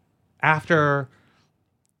after,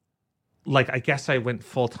 like, I guess I went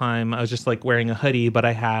full time. I was just like wearing a hoodie, but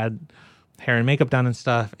I had hair and makeup done and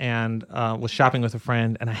stuff, and was shopping with a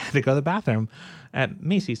friend, and I had to go to the bathroom at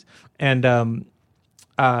Macy's, and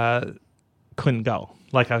couldn't go.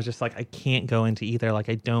 Like I was just like, I can't go into either. Like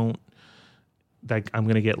I'm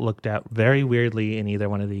gonna get looked at very weirdly in either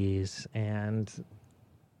one of these, and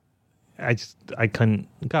I couldn't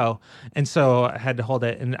go. And so I had to hold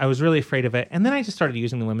it, and I was really afraid of it. And then I just started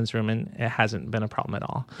using the women's room, and it hasn't been a problem at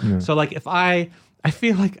all. Yeah. So like if I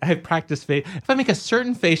feel like I've practiced if I make a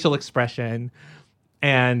certain facial expression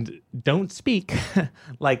and don't speak,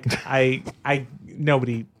 like I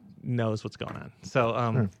nobody knows what's going on. So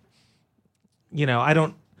I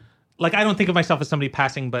don't think of myself as somebody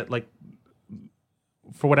passing, but like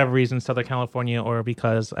for whatever reason, Southern California, or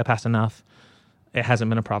because I passed enough, it hasn't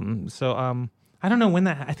been a problem. So I don't know when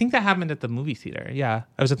I think that happened at the movie theater. Yeah,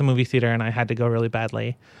 I was at the movie theater and I had to go really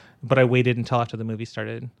badly, but I waited until after the movie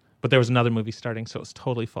started. But there was another movie starting, so it was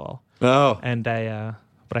totally full. Oh, and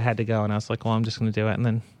but I had to go, and I was like, well, I'm just going to do it, and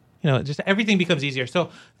then just everything becomes easier. So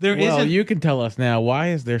Well, you can tell us now. Why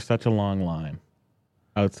is there such a long line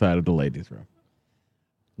outside of the ladies' room?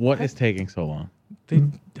 What is taking so long? They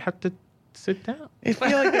have to sit down. I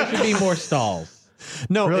feel like there should be more stalls.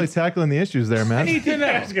 No, really tackling the issues there, man. I need to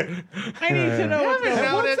know.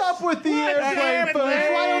 What's up with the airplane food?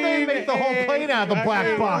 Why don't they make the whole plane out of the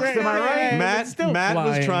black box? Am I right? Matt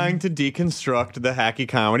was trying to deconstruct the hacky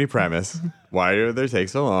comedy premise. Why do they take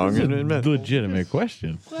so long? It's a legitimate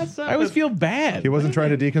question. I always feel bad. He wasn't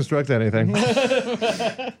trying to deconstruct anything.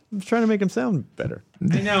 I was trying to make him sound better.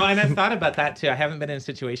 I know, and I've thought about that too. I haven't been in a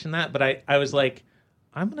situation but I was like,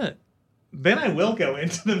 then I will go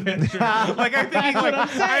into the men's room. Like I'm thinking,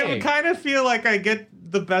 I kind of feel like I get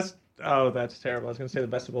the best. Oh, that's terrible. I was going to say the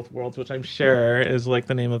best of both worlds, which I'm sure is like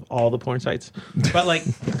the name of all the porn sites. But like,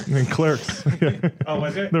 Clerks. Oh,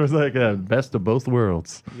 was it? There was like a best of both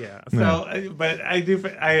worlds. Yeah. So, but I do.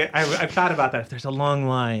 I've thought about that. If there's a long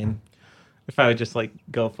line, if I would just like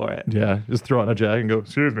go for it. Yeah, just throw on a jacket and go.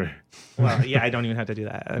 Excuse me. Well, yeah, I don't even have to do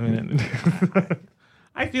that. I mean.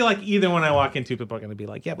 I feel like either when I walk into, people are going to be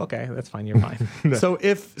like, "Yep, okay, that's fine, you're fine."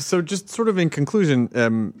 So just sort of in conclusion,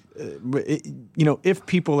 if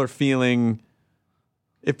people are feeling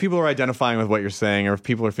if people are identifying with what you're saying, or if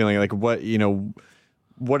people are feeling like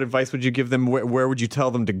what advice would you give them? Where would you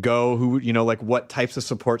tell them to go? Who, like what types of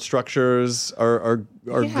support structures are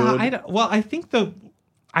good? I think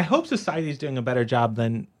I hope society is doing a better job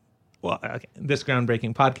than this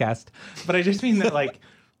groundbreaking podcast. But I just mean that like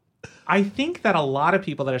I think that a lot of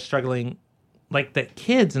people that are struggling, like the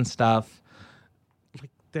kids and stuff,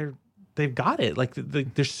 like they've got it. Like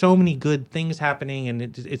there's so many good things happening, and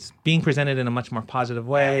it's being presented in a much more positive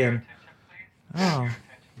way.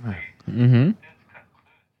 And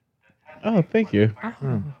Oh, thank you.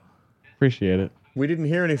 Appreciate it. We didn't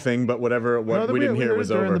hear anything, but whatever we didn't hear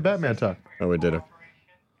was over. During the Batman talk. Oh, we did it.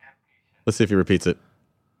 Let's see if he repeats it.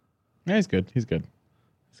 Yeah, he's good. He's good.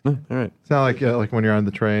 All right. It's not like when you're on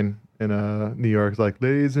the train in New York. It's like,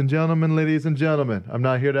 ladies and gentlemen, I'm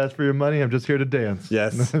not here to ask for your money. I'm just here to dance.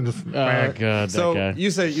 Yes. Oh God. So that guy.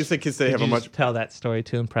 you say kids today have a much. Tell that story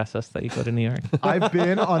to impress us that you go to New York. I've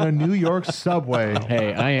been on a New York subway.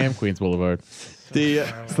 Hey, I am Queens Boulevard.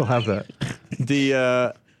 Still have that.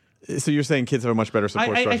 So you're saying kids have a much better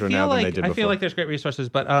support structure now than they did before? I feel like there's great resources,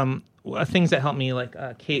 but things that help me, like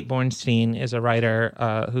Kate Bornstein is a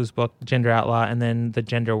writer whose book Gender Outlaw, and then the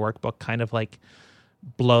Gender Workbook kind of like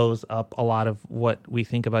blows up a lot of what we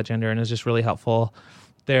think about gender and is just really helpful.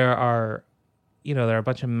 There are a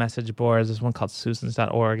bunch of message boards. There's one called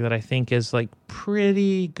Susans.org that I think is like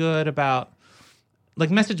pretty good about, like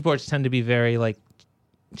message boards tend to be very like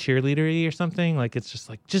cheerleadery or something. Like it's just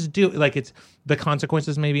like, just do it. Like it's the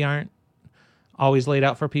consequences maybe aren't always laid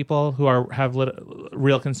out for people who have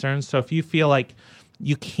real concerns. So if you feel like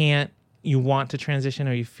you want to transition,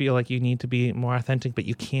 or you feel like you need to be more authentic, but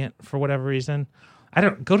you can't for whatever reason,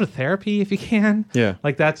 go to therapy if you can. Yeah.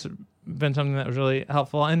 Like that's been something that was really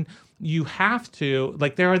helpful. And you have to,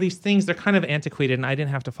 like, there are these things, they're kind of antiquated and I didn't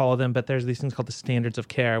have to follow them, but there's these things called the standards of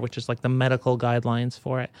care, which is like the medical guidelines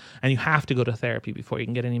for it. And you have to go to therapy before you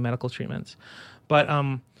can get any medical treatments. But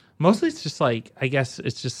mostly it's just like, I guess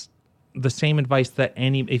it's just the same advice that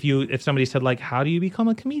if somebody said like, how do you become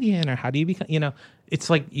a comedian, or how do you become, it's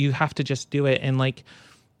like, you have to just do it. And like,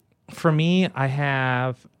 for me, I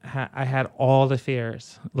had all the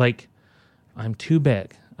fears. Like, I'm too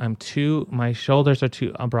big. My shoulders are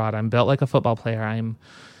too broad. I'm built like a football player.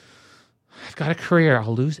 I've got a career.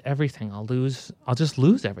 I'll lose everything. I'll just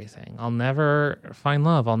lose everything. I'll never find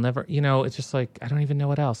love. I'll never, it's just like, I don't even know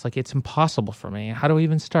what else. Like, it's impossible for me. How do I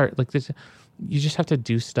even start? Like this, you just have to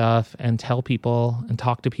do stuff and tell people and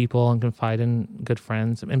talk to people and confide in good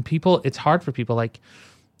friends. And people, it's hard for people. Like,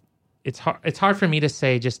 it's hard for me to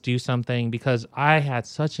say, just do something, because I had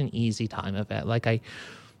such an easy time of it. Like I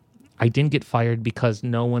didn't get fired because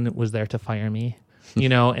no one was there to fire me,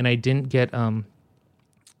 and I didn't get,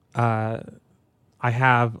 I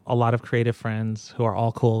have a lot of creative friends who are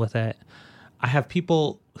all cool with it. I have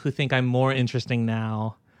people who think I'm more interesting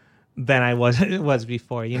now than I was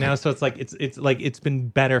before, So it's like, it's been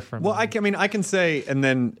better for me. Well, I can say, and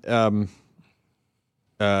then, I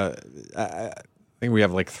think we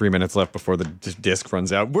have like 3 minutes left before the disc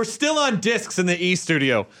runs out. We're still on discs in the E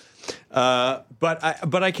studio.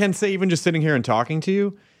 But I can say, even just sitting here and talking to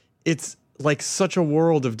you, it's like such a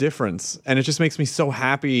world of difference, and it just makes me so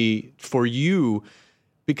happy for you,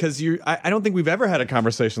 because I don't think we've ever had a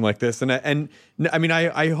conversation like this, and I mean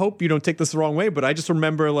I hope you don't take this the wrong way, but I just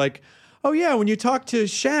remember like, oh yeah, when you talk to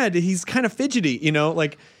Shad, he's kind of fidgety,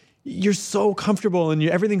 like you're so comfortable and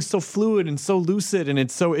everything's so fluid and so lucid, and it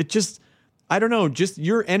just I don't know, just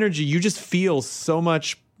your energy, you just feel so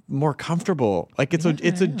much more comfortable. Like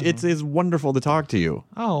it's wonderful to talk to you.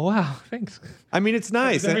 Oh wow, thanks. I mean, it's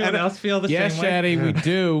nice. Does everyone else feel the same way? Yes, Shaddy, we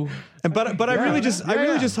do. But I really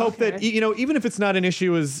just hope that even if it's not an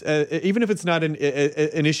issue even if it's not an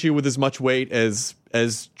issue with as much weight as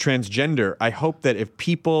transgender, I hope that if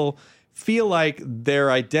people feel like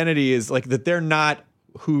their identity is like that, they're not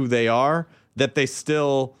who they are, that they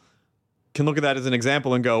still can look at that as an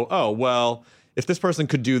example and go, oh well, if this person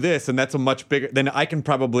could do this, and that's a much bigger, then I can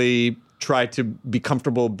probably try to be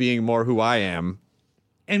comfortable being more who I am.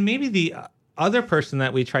 And maybe the other person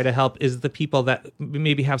that we try to help is the people that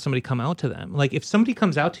maybe have somebody come out to them. Like if somebody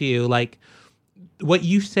comes out to you, like what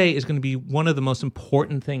you say is going to be one of the most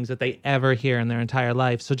important things that they ever hear in their entire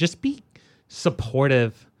life. So just be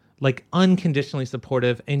supportive, like unconditionally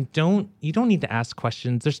supportive, and you don't need to ask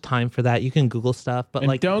questions. There's time for that. You can Google stuff, but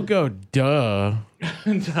like don't go duh.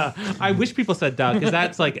 Duh. I wish people said duh, because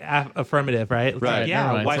that's like affirmative, right? It's right. Like,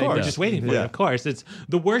 yeah, why we're just waiting for you. Of course. It's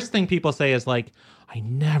the worst thing people say is like, I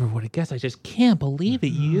never would have guessed. I just can't believe it.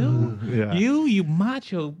 You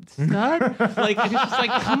macho stud. Like it's just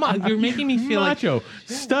like, come on, you're making me feel macho like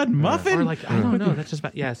stud muffin. Or like, I don't know. That's just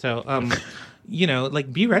bad. Yeah. So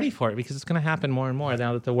like be ready for it because it's going to happen more and more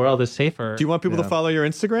now that the world is safer. Do you want people to follow your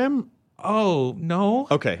Instagram? Oh, no.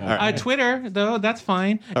 Okay. All right. Twitter, though, that's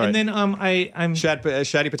fine. All and right. then I'm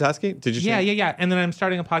Shadi Petoskey? Did you say? Yeah. And then I'm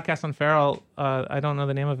starting a podcast on Feral. I don't know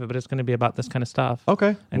the name of it, but it's going to be about this kind of stuff.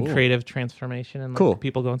 Okay. And creative transformation and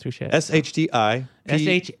people going through shit. SHDI.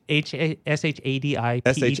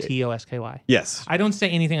 SHADIPETOSKY. Yes. I don't say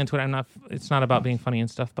anything on Twitter. It's not about being funny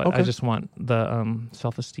and stuff, but I just want the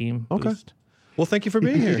self-esteem boost. Well, thank you for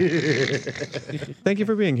being here. Thank you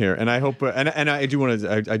for being here, and I hope and I do want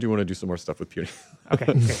to do some more stuff with Puny. Okay.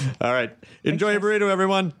 All right. Enjoy your burrito,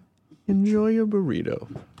 everyone. Enjoy your burrito.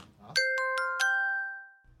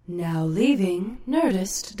 Now leaving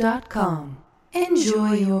Nerdist.com.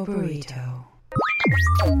 Enjoy your burrito.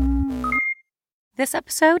 This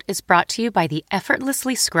episode is brought to you by the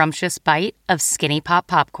effortlessly scrumptious bite of Skinny Pop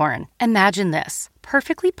Popcorn. Imagine this: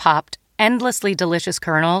 perfectly popped, endlessly delicious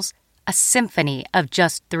kernels, a symphony of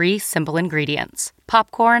just 3 simple ingredients: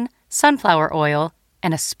 popcorn, sunflower oil,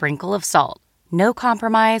 and a sprinkle of salt. No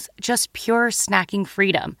compromise, just pure snacking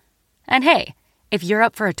freedom. And hey, if you're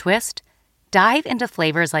up for a twist, dive into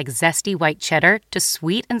flavors like zesty white cheddar to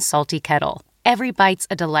sweet and salty kettle. Every bite's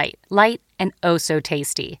a delight, light and oh so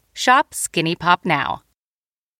tasty. Shop Skinny Pop now.